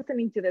anybody who's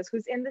listening to this,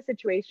 who's in the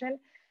situation,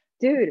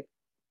 dude,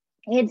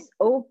 it's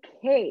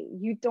okay.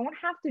 You don't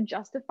have to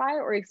justify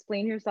or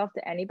explain yourself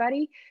to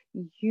anybody.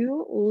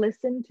 You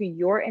listen to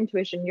your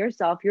intuition,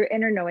 yourself, your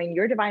inner knowing,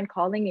 your divine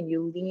calling, and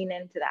you lean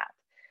into that.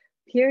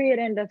 Period.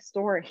 End of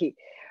story.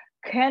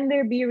 Can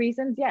there be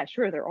reasons? Yeah,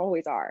 sure, there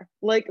always are.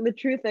 Like, the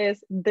truth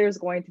is, there's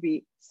going to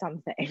be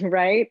something,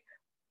 right?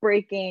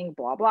 Breaking,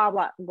 blah, blah,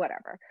 blah,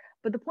 whatever.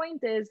 But the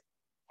point is,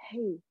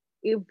 hey,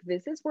 if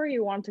this is where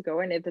you want to go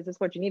and if this is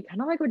what you need, kind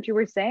of like what you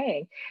were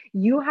saying,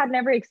 you had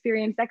never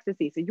experienced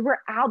ecstasy. So you were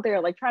out there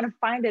like trying to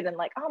find it and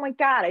like, oh my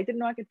God, I didn't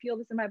know I could feel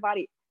this in my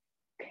body.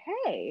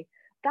 Okay,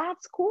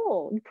 that's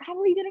cool. You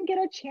probably didn't get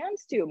a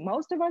chance to.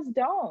 Most of us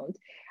don't.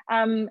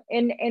 And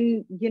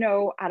you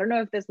know, I don't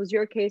know if this was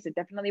your case. It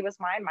definitely was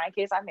mine. My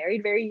case, I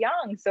married very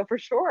young, so for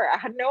sure, I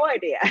had no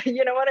idea.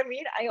 You know what I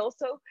mean? I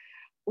also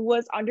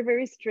was under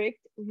very strict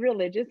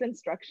religious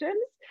instructions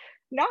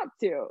not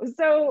to.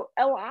 So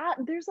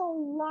there's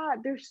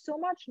so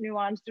much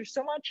nuance, there's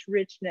so much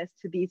richness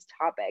to these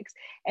topics.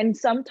 And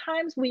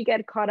sometimes we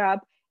get caught up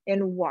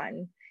in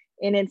one,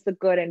 and it's the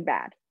good and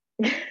bad.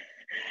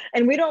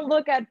 And we don't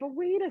look at, but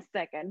wait a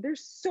second,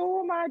 there's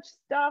so much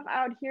stuff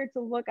out here to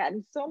look at,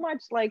 and so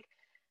much like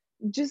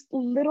just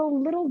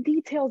little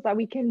details that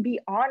we can be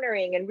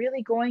honoring and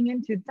really going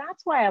into.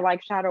 That's why I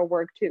like shadow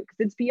work too, because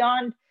it's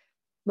beyond,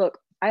 look,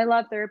 I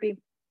love therapy.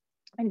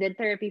 I did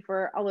therapy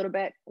for a little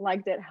bit,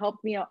 liked it,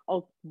 helped me a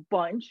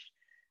bunch,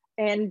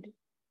 and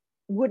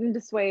wouldn't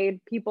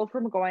dissuade people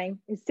from going.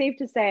 It's safe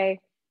to say,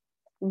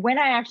 when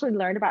I actually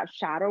learned about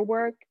shadow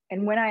work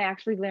and when I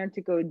actually learned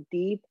to go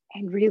deep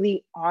and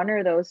really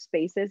honor those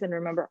spaces and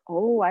remember,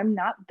 oh, I'm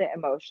not the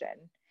emotion.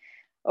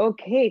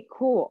 Okay,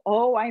 cool.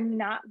 Oh, I'm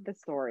not the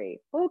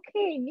story.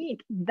 Okay,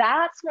 neat.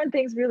 That's when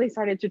things really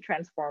started to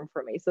transform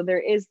for me. So there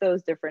is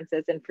those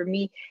differences. And for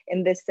me,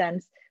 in this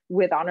sense,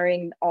 with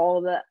honoring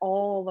all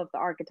of the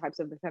archetypes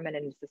of the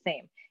feminine is the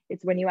same.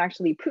 It's when you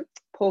actually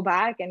pull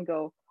back and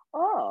go,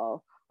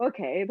 oh,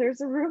 okay,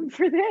 there's a room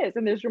for this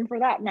and there's room for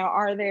that. Now,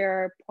 are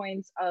there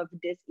points of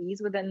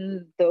dis-ease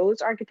within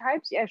those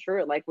archetypes? Yeah,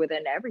 sure. Like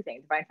within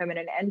everything, divine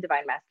feminine and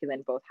divine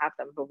masculine both have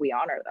them, but we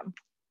honor them.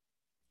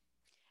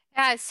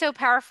 Yeah, it's so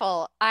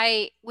powerful.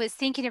 I was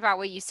thinking about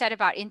what you said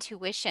about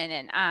intuition,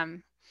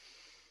 and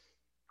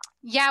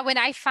yeah, when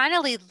I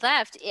finally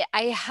left,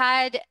 I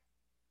had,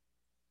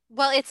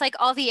 well, it's like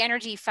all the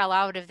energy fell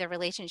out of the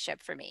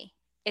relationship for me.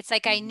 It's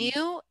like I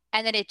knew,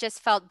 and then it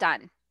just felt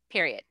done,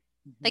 period.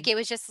 Like it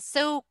was just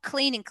so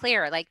clean and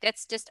clear, like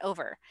that's just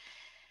over.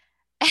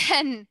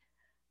 And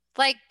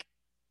like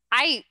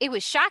it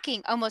was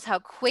shocking almost how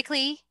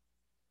quickly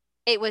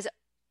it was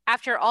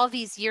after all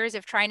these years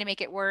of trying to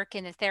make it work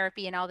and the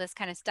therapy and all this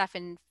kind of stuff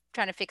and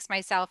trying to fix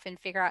myself and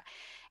figure out,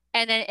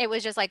 and then it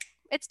was just like,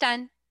 it's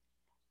done.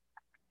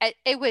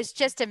 It was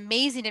just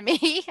amazing to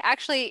me.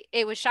 Actually,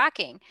 it was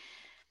shocking.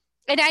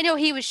 And I know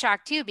he was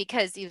shocked too,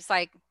 because he was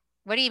like,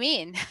 what do you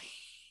mean?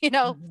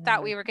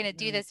 Thought we were going to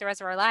do this the rest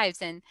of our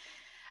lives. And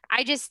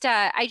I just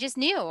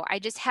knew, I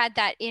just had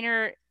that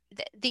inner,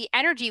 the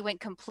energy went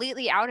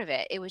completely out of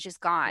it. It was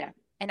just gone, Yeah.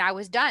 and I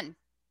was done,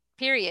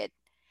 period.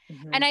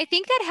 Mm-hmm. And I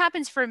think that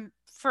happens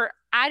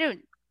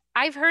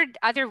I've heard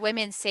other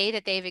women say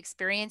that they've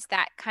experienced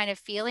that kind of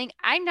feeling.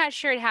 I'm not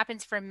sure it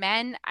happens for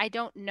men. I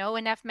don't know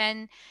enough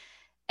men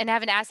and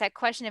haven't asked that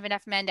question of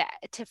enough men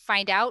to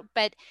find out,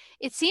 but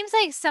it seems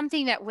like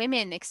something that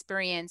women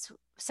experience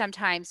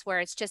sometimes, where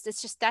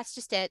that's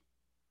just it.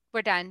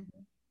 We're done.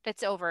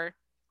 That's over.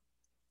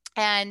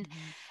 And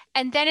Mm-hmm.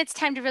 and then it's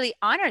time to really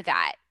honor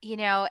that,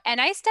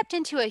 and I stepped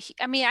into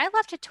I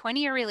left a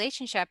 20-year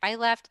relationship. I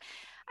left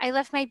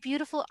my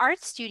beautiful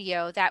art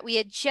studio that we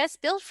had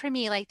just built for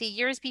me like the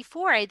years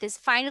before. I just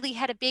finally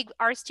had a big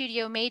art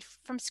studio made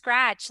from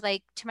scratch,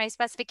 like to my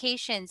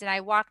specifications, and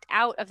I walked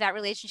out of that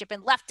relationship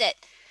and left it,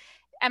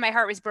 and my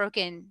heart was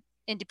broken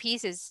into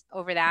pieces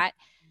over that.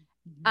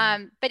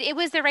 Mm-hmm. But it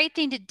was the right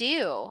thing to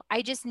do.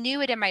 I just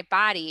knew it in my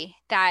body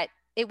that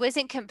it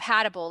wasn't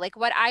compatible. Like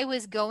what I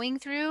was going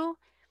through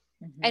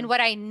Mm-hmm.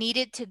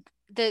 and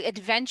the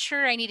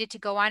adventure I needed to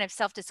go on of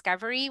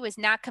self-discovery was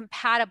not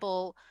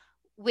compatible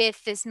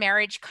with this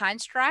marriage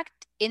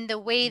construct in the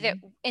way that,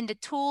 Mm-hmm. in the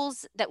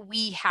tools that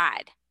we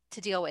had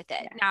to deal with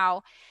it. Yeah.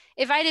 Now,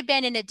 if I'd have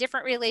been in a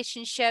different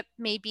relationship,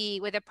 maybe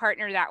with a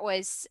partner that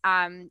was,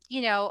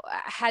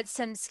 had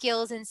some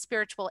skills in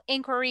spiritual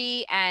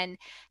inquiry and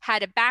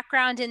had a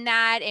background in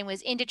that and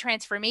was into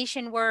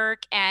transformation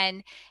work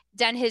and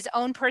done his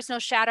own personal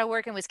shadow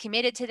work and was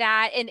committed to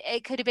that, and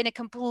it could have been a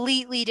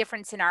completely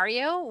different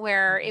scenario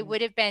where it Mm-hmm.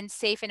 would have been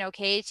safe and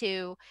okay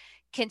to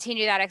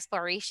continue that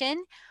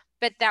exploration,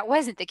 but that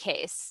wasn't the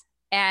case.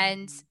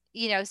 And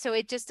Mm-hmm. so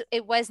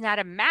it was not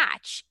a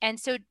match. And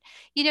so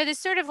there's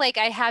sort of like,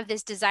 I have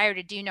this desire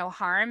to do no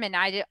harm, and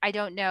I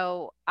don't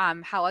know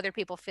how other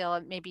people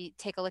feel. Maybe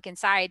take a look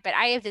inside, but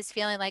I have this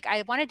feeling like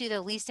I want to do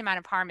the least amount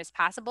of harm as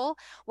possible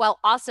while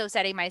also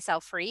setting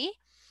myself free.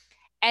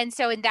 And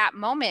so in that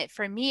moment,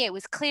 for me, it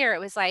was clear.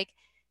 It was like,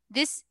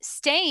 this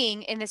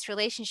staying in this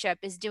relationship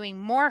is doing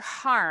more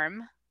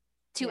harm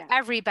to Yeah.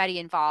 everybody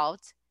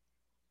involved,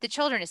 the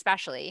children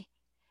especially,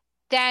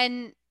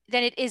 than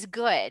it is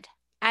good.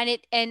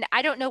 And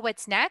I don't know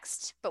what's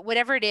next, but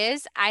whatever it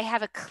is, I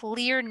have a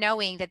clear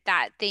knowing that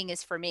that thing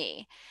is for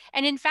me.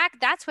 And in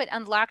fact, that's what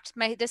unlocked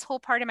this whole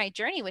part of my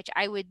journey, which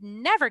I would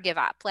never give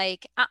up.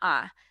 Like,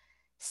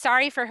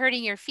 sorry for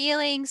hurting your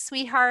feelings,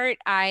 sweetheart.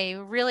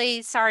 I'm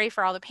really sorry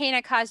for all the pain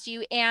I caused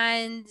you.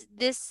 And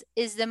this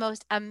is the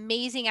most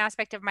amazing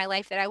aspect of my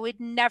life that I would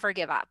never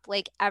give up,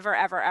 like ever,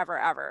 ever, ever,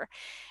 ever.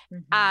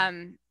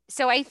 Mm-hmm.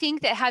 So I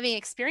think that having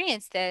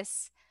experienced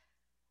this,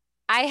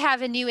 I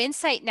have a new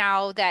insight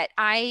now that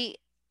I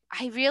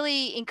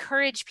really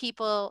encourage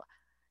people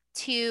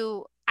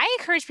to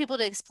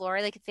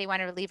explore, like if they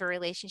want to leave a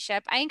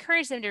relationship. I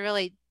encourage them to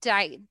really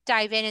dive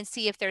in and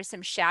see if there's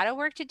some shadow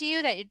work to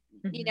do that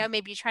Mm-hmm.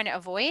 maybe you're trying to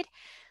avoid.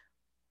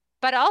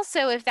 But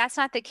also, if that's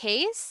not the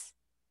case,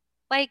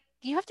 like,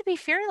 you have to be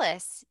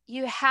fearless.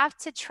 You have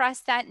to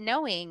trust that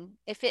knowing.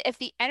 If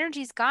the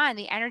energy's gone,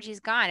 the energy's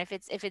gone. If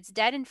it's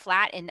dead and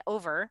flat and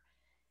over,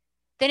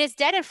 then it's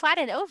dead and flat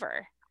and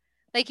over.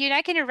 Like, you're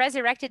not going to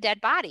resurrect a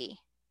dead body.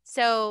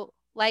 So,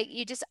 like,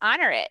 you just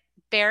honor it,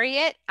 bury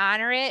it,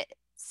 honor it,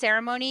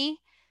 ceremony,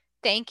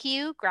 thank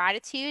you,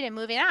 gratitude, and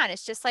moving on.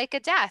 It's just like a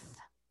death.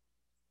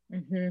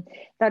 Mm-hmm.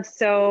 That's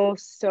so,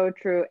 so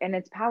true. And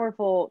it's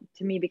powerful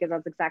to me because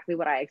that's exactly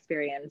what I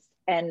experienced.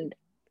 And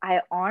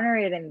I honor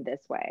it in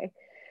this way.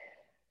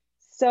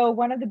 So,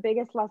 one of the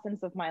biggest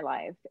lessons of my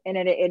life, and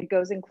it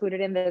goes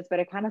included in this, but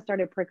it kind of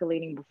started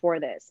percolating before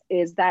this,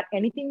 is that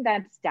anything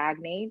that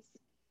stagnates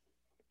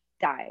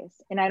dies.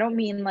 And I don't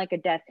mean like a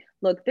death.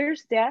 Look,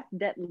 there's death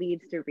that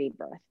leads to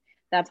rebirth.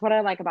 That's what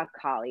I like about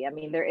Kali. I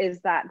mean, there is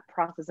that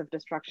process of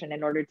destruction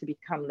in order to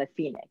become the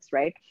phoenix,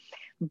 right?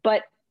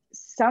 But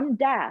some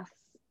deaths,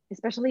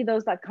 especially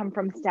those that come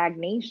from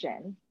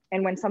stagnation,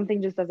 and when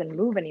something just doesn't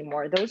move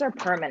anymore, those are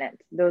permanent.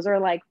 Those are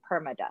like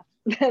permadeath.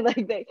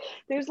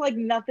 There's like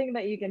nothing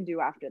that you can do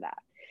after that.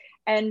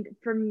 And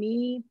for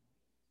me,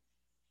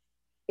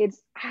 it's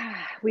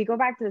we go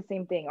back to the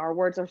same thing. Our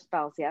words are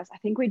spells. Yes, I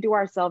think we do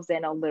ourselves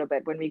in a little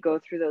bit when we go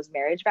through those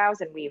marriage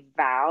vows and we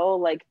vow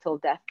like till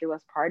death do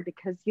us part,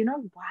 because you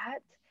know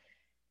what,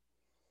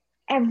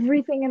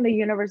 everything in the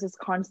universe is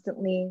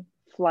constantly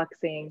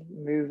fluxing,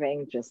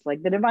 moving, just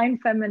like the divine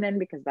feminine,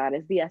 because that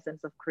is the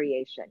essence of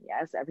creation.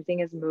 Yes, everything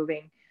is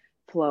moving,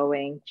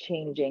 flowing,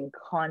 changing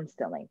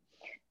constantly.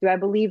 Do I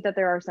believe that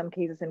there are some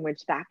cases in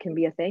which that can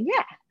be a thing?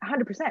 Yeah,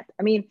 100%.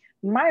 I mean,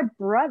 my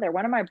brother,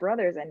 one of my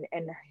brothers,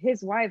 and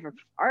his wife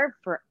are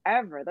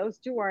forever. Those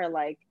two are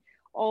like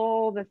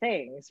all the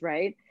things,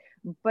 right?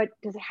 But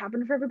does it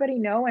happen for everybody?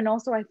 No. And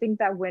also, I think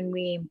that when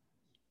we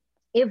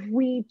if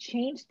we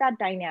change that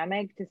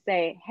dynamic to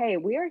say, hey,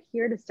 we are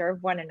here to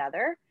serve one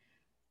another,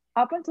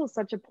 up until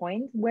such a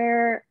point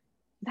where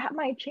that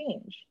might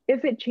change.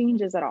 If it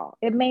changes at all,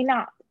 it may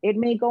not. It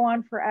may go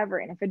on forever.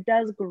 And if it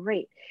does,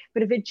 great.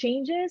 But if it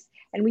changes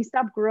and we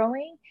stop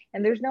growing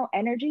and there's no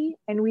energy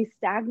and we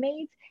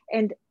stagnate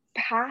and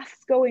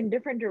paths go in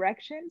different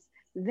directions,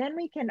 then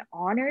we can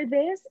honor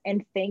this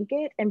and thank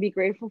it and be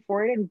grateful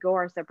for it and go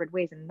our separate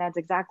ways. And that's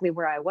exactly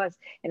where I was.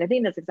 And I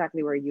think that's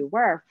exactly where you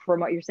were from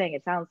what you're saying,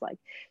 it sounds like.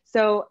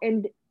 So,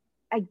 and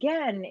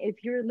again,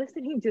 if you're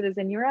listening to this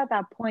and you're at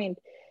that point,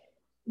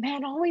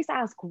 man, always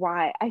ask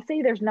why. I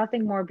say there's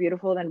nothing more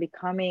beautiful than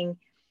becoming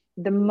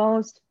the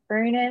most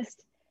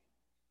earnest,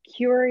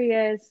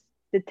 curious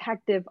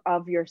detective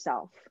of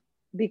yourself.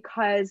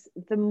 Because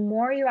the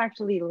more you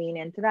actually lean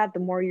into that, the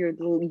more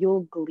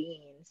you'll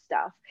glean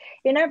stuff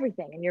in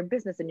everything, in your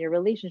business, in your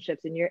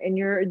relationships, in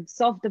your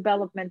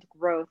self-development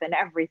growth and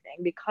everything.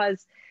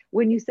 Because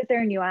when you sit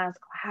there and you ask,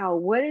 wow,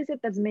 what is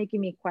it that's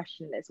making me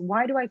question this?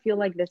 Why do I feel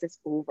like this is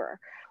over?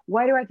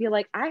 Why do I feel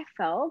like I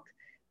felt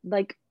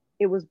like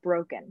it was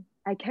broken?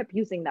 I kept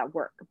using that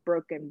word,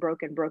 broken,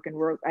 broken,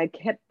 broken. I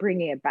kept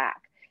bringing it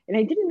back, and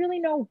I didn't really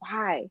know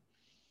why.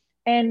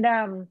 And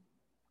I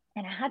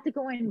had to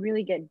go and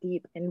really get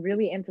deep and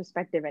really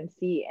introspective and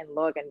see and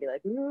look and be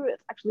like, ooh,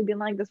 it's actually been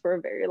like this for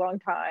a very long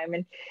time.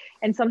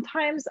 And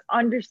sometimes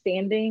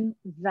understanding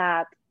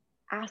that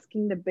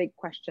asking the big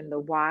question, the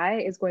why,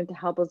 is going to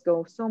help us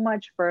go so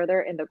much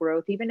further in the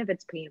growth, even if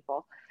it's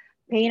painful.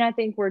 Pain, I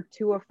think we're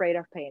too afraid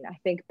of pain. I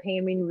think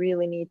pain we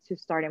really need to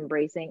start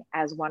embracing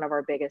as one of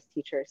our biggest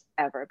teachers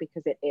ever,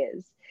 because it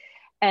is.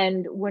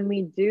 And when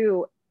we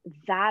do,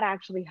 that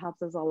actually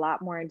helps us a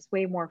lot more. It's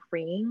way more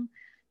freeing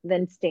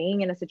than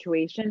staying in a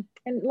situation.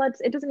 And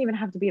it doesn't even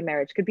have to be a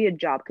marriage, could be a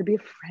job, could be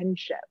a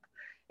friendship,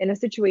 in a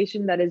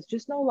situation that is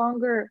just no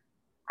longer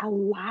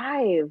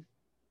alive.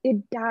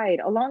 It died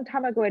a long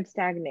time ago. It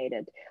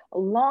stagnated a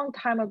long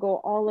time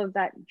ago. All of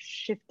that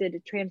shifted,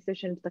 it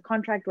transitioned, the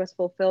contract was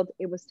fulfilled,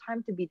 it was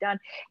time to be done.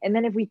 And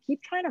then if we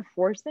keep trying to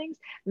force things,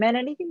 man,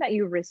 anything that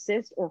you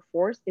resist or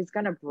force is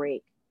going to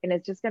break, and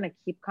it's just going to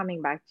keep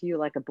coming back to you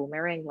like a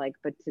boomerang, like,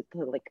 but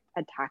to like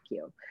attack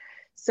you.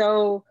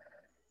 So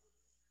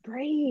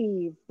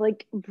breathe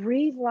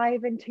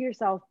life into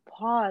yourself,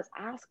 pause,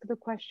 ask the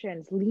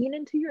questions, lean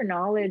into your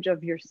knowledge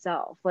of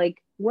yourself.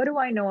 Like, what do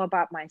I know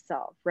about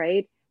myself,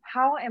 right?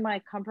 How am I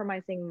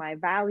compromising my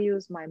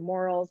values, my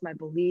morals, my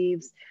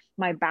beliefs,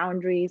 my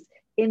boundaries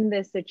in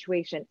this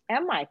situation?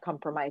 Am I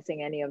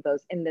compromising any of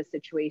those in this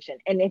situation?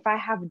 And if I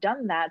have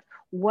done that,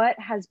 what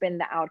has been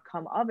the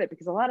outcome of it?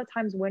 Because a lot of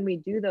times when we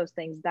do those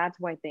things, that's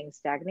why things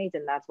stagnate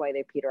and that's why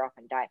they peter off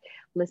and die.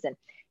 Listen,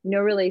 no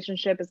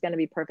relationship is going to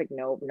be perfect.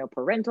 No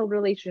parental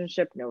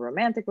relationship, no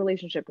romantic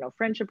relationship, no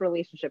friendship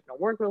relationship, no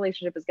work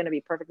relationship is going to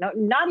be perfect. No,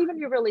 not even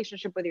your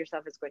relationship with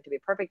yourself is going to be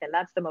perfect. And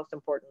that's the most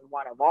important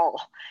one of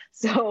all.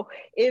 So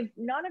if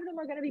none of them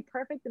are going to be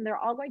perfect, then they're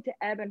all going to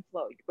ebb and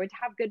flow. You're going to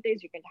have good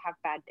days, you're going to have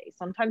bad days.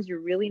 Sometimes you're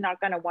really not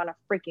going to want to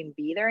freaking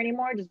be there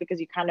anymore, just because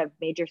you kind of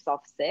made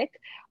yourself sick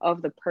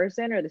of the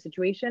person or the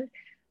situation.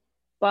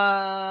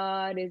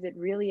 But is it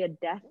really a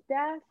death,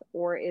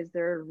 or is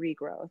there a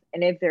regrowth?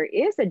 And if there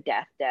is a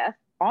death,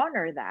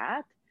 honor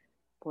that,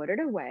 put it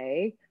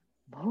away,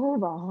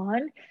 move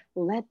on,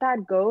 let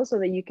that go, so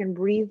that you can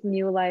breathe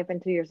new life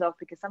into yourself,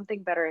 because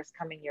something better is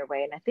coming your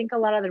way. And I think a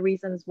lot of the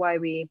reasons why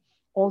we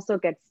also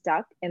get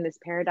stuck in this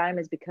paradigm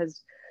is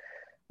because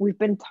we've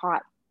been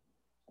taught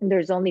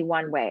there's only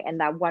one way, and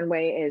that one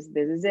way is,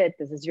 this is it,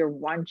 this is your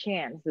one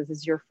chance, this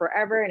is your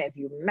forever, and if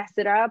you mess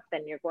it up,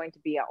 then you're going to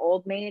be an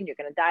old man, you're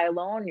going to die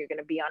alone, you're going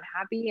to be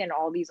unhappy, and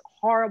all these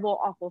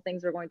horrible, awful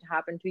things are going to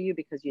happen to you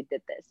because you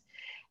did this.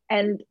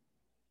 And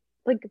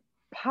like,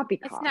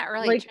 poppycock, It's not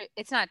really like, true.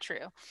 It's not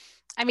true.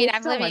 I mean,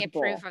 I'm so living much in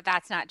proof bull. of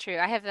that's not true.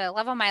 I have the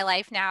love of my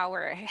life now.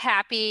 We're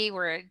happy.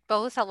 We're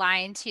both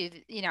aligned to,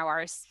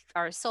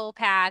 our soul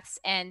paths,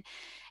 and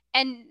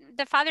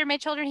the father of my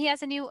children, he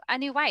has a new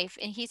wife,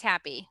 and he's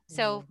happy.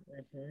 So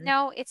Mm-hmm.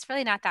 no, it's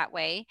really not that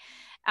way.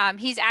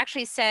 He's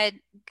actually said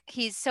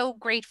he's so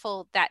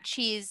grateful that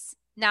she's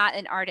not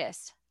an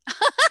artist.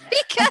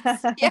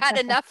 Because he had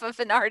enough of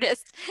an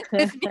artist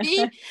with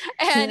me,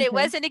 and it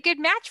wasn't a good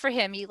match for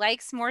him. He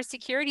likes more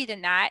security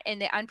than that,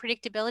 and the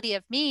unpredictability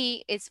of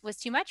me was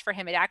too much for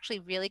him. It actually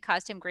really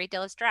caused him a great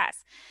deal of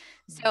stress.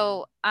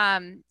 So,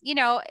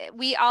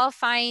 we all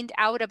find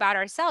out about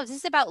ourselves. This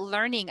is about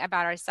learning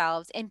about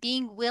ourselves and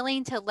being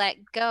willing to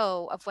let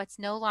go of what's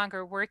no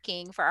longer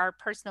working for our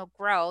personal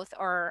growth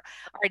or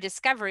our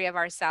discovery of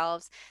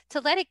ourselves, to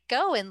let it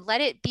go and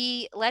let it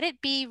be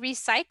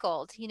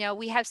recycled.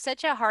 We have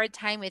such a hard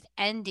time with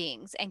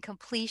endings and Yeah.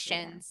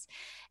 completions.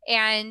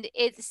 And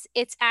it's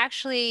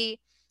actually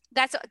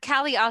That's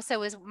Callie also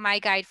was my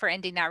guide for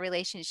ending that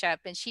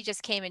relationship. And she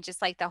just came and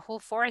just like the whole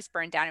forest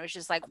burned down. It was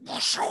just like,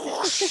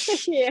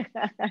 Yeah.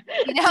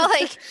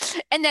 like,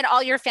 and then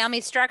all your family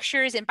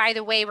structures. And by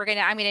the way, I'm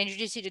going to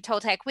introduce you to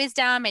Toltec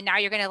wisdom. And now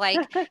you're going to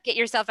like get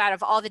yourself out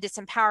of all the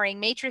disempowering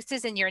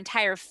matrices in your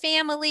entire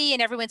family,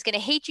 and everyone's going to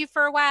hate you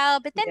for a while,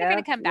 but then they're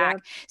going to come back.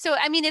 So,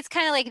 I mean, it's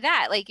kind of like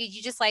that. Like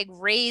you just like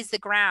raise the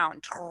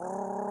ground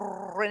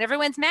and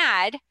everyone's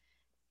mad,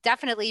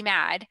 definitely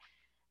mad.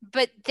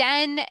 But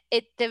then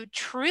the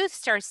truth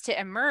starts to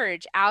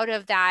emerge out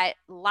of that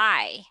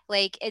lie.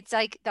 Like it's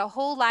like the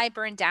whole lie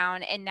burned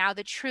down, and now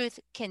the truth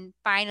can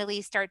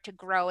finally start to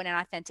grow in an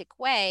authentic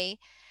way.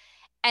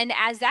 And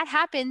as that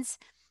happens,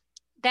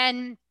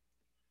 then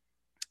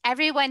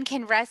everyone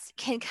can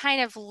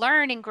kind of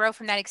learn and grow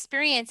from that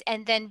experience,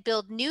 and then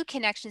build new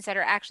connections that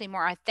are actually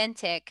more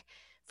authentic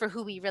for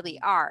who we really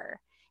are,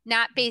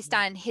 not based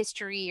on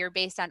history or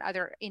based on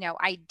other,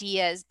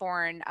 ideas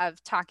born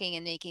of talking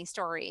and making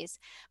stories,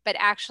 but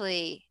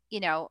actually,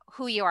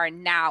 who you are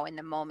now in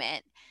the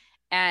moment.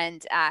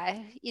 And,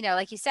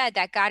 like you said,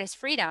 that God is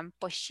freedom,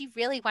 but she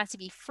really wants to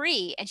be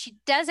free, and she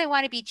doesn't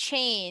want to be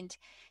chained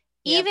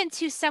even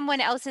to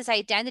someone else's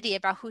identity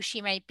about who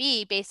she might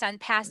be based on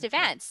past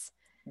events.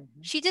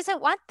 She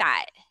doesn't want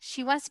that.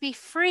 She wants to be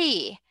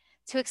free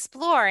to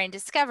explore and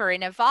discover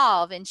and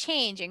evolve and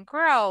change and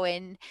grow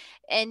and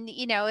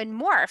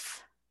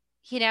morph,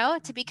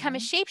 to become a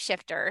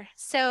shapeshifter.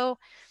 So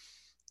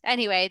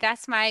anyway,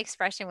 that's my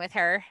expression with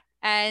her.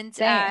 And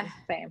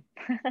same.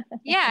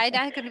 Yeah, I'm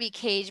not going to be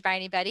caged by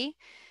anybody.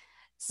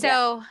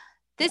 So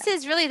this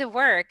is really the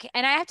work.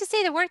 And I have to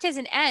say the work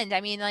doesn't end. I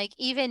mean, like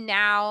even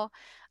now,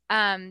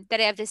 that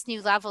I have this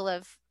new level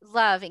of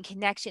love and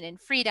connection and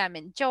freedom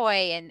and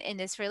joy and in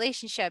this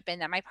relationship,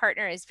 and that my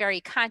partner is very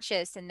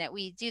conscious, and that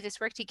we do this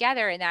work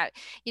together, and that,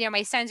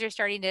 my sons are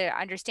starting to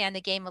understand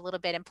the game a little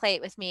bit and play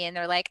it with me. And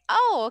they're like,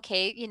 oh,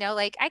 okay.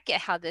 Like I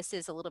get how this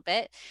is a little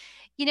bit.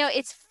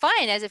 It's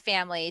fun as a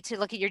family to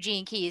look at your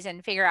gene keys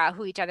and figure out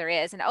who each other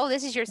is. And, oh,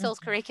 this is your soul's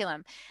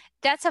curriculum.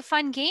 That's a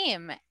fun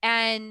game.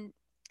 And,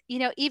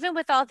 even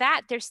with all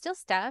that, there's still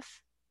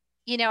stuff,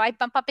 I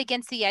bump up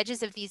against the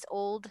edges of these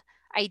old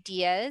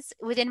ideas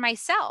within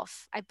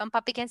myself. I bump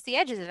up against the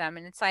edges of them.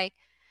 And it's like,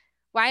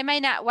 why am I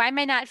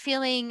not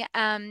feeling,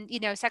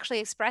 sexually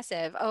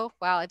expressive? Oh,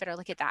 well, I better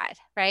look at that.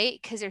 Right.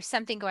 Because there's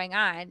something going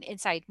on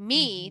inside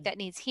me that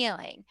needs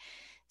healing.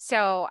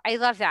 So I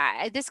love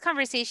that. This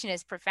conversation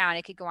is profound.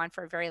 It could go on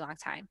for a very long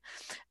time.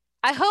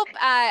 I hope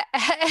I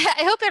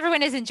hope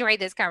everyone has enjoyed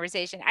this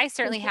conversation. I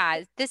certainly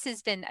have. This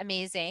has been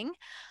amazing.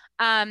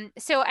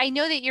 So I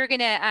know that you're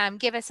going to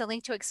give us a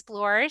link to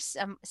explore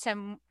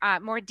some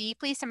more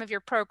deeply some of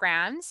your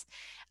programs.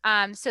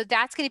 So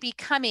that's going to be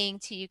coming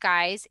to you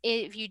guys.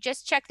 If you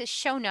just check the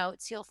show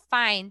notes, you'll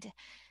find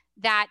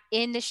that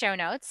in the show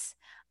notes.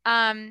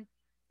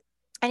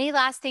 Any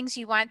last things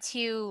you want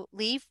to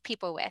leave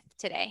people with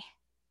today?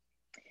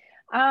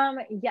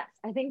 Yes,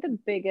 I think the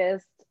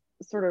biggest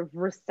sort of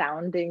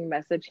resounding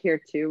message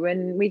here too,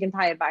 and we can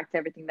tie it back to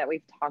everything that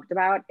we've talked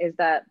about, is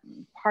that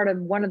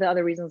one of the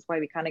other reasons why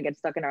we kind of get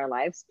stuck in our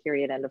lives,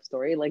 period, end of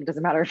story, like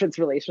doesn't matter if it's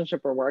relationship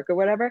or work or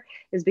whatever,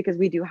 is because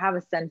we do have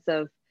a sense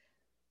of,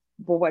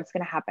 well, what's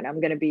going to happen?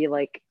 I'm going to be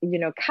like,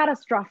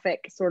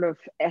 catastrophic sort of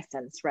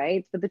essence,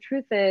 right? But the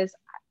truth is,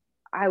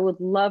 I would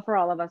love for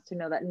all of us to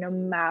know that no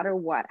matter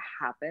what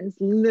happens,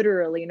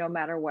 literally no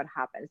matter what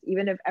happens,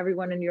 even if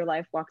everyone in your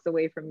life walks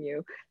away from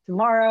you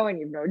tomorrow and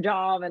you have no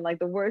job, and like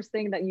the worst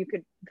thing that you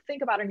could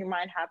think about in your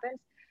mind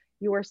happens,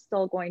 you are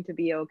still going to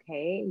be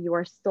okay. You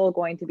are still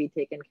going to be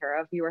taken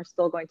care of. You are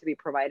still going to be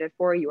provided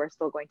for. You are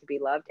still going to be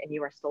loved, and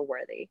you are still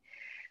worthy.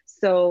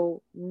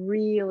 So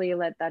really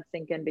let that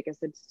sink in, because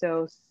it's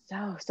so,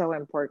 so, so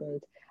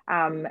important.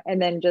 And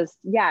then just,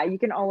 you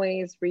can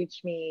always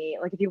reach me.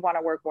 Like if you want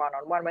to work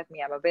one-on-one with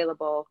me, I'm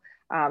available.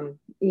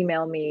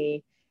 Email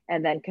me,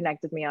 and then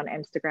connect with me on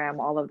Instagram.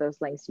 All of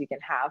those links you can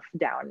have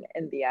down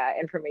in the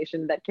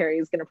information that Carrie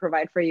is going to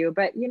provide for you.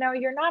 But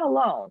you're not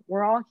alone.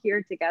 We're all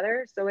here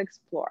together. So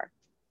explore.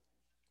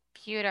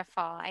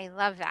 Beautiful. I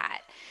love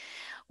that.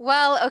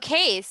 Well,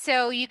 okay,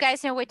 so you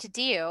guys know what to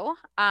do.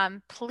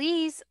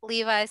 Please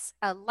leave us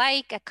a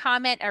like, a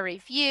comment, a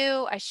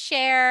review, a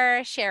share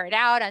it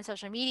out on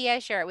social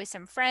media, share it with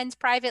some friends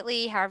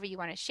privately, however you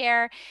want to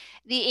share.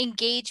 The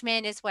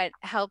engagement is what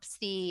helps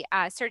the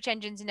search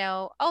engines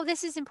know, oh,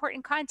 this is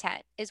important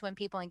content, is when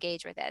people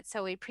engage with it.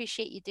 So we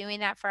appreciate you doing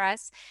that for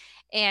us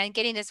and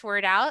getting this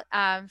word out.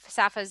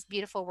 Safa's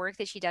beautiful work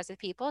that she does with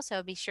people.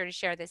 So be sure to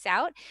share this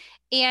out.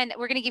 And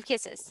we're going to give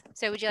kisses.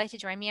 So would you like to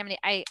join me? I'm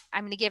going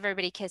to give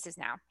everybody kisses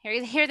now.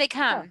 Here they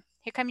come. Oh.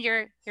 Here come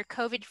your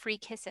COVID-free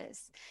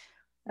kisses.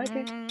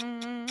 Okay.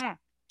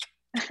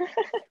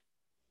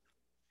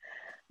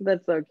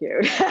 That's so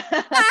cute.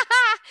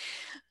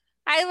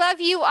 I love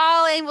you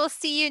all, and we'll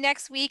see you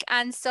next week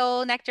on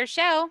Soul Nectar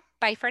Show.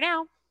 Bye for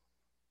now.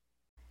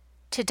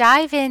 To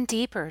dive in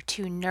deeper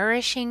to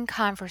nourishing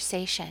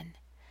conversation,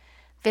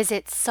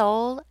 visit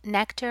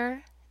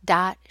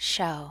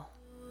soulnectar.show.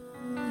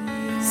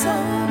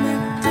 Soul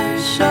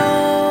Nectar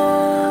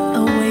Show.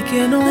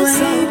 making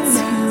waves.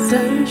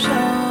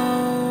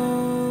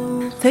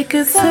 Show. Take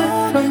a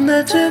sip from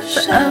the drip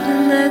of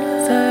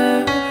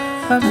nectar,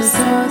 from the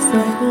source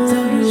of who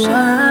you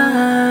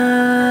are.